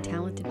exceptionally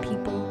talented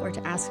people, or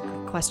to ask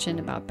a question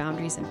about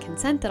boundaries and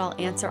consent that I'll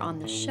answer on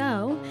the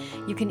show,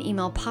 you can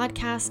email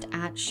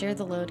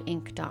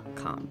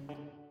podcast@sharetheloadinc.com.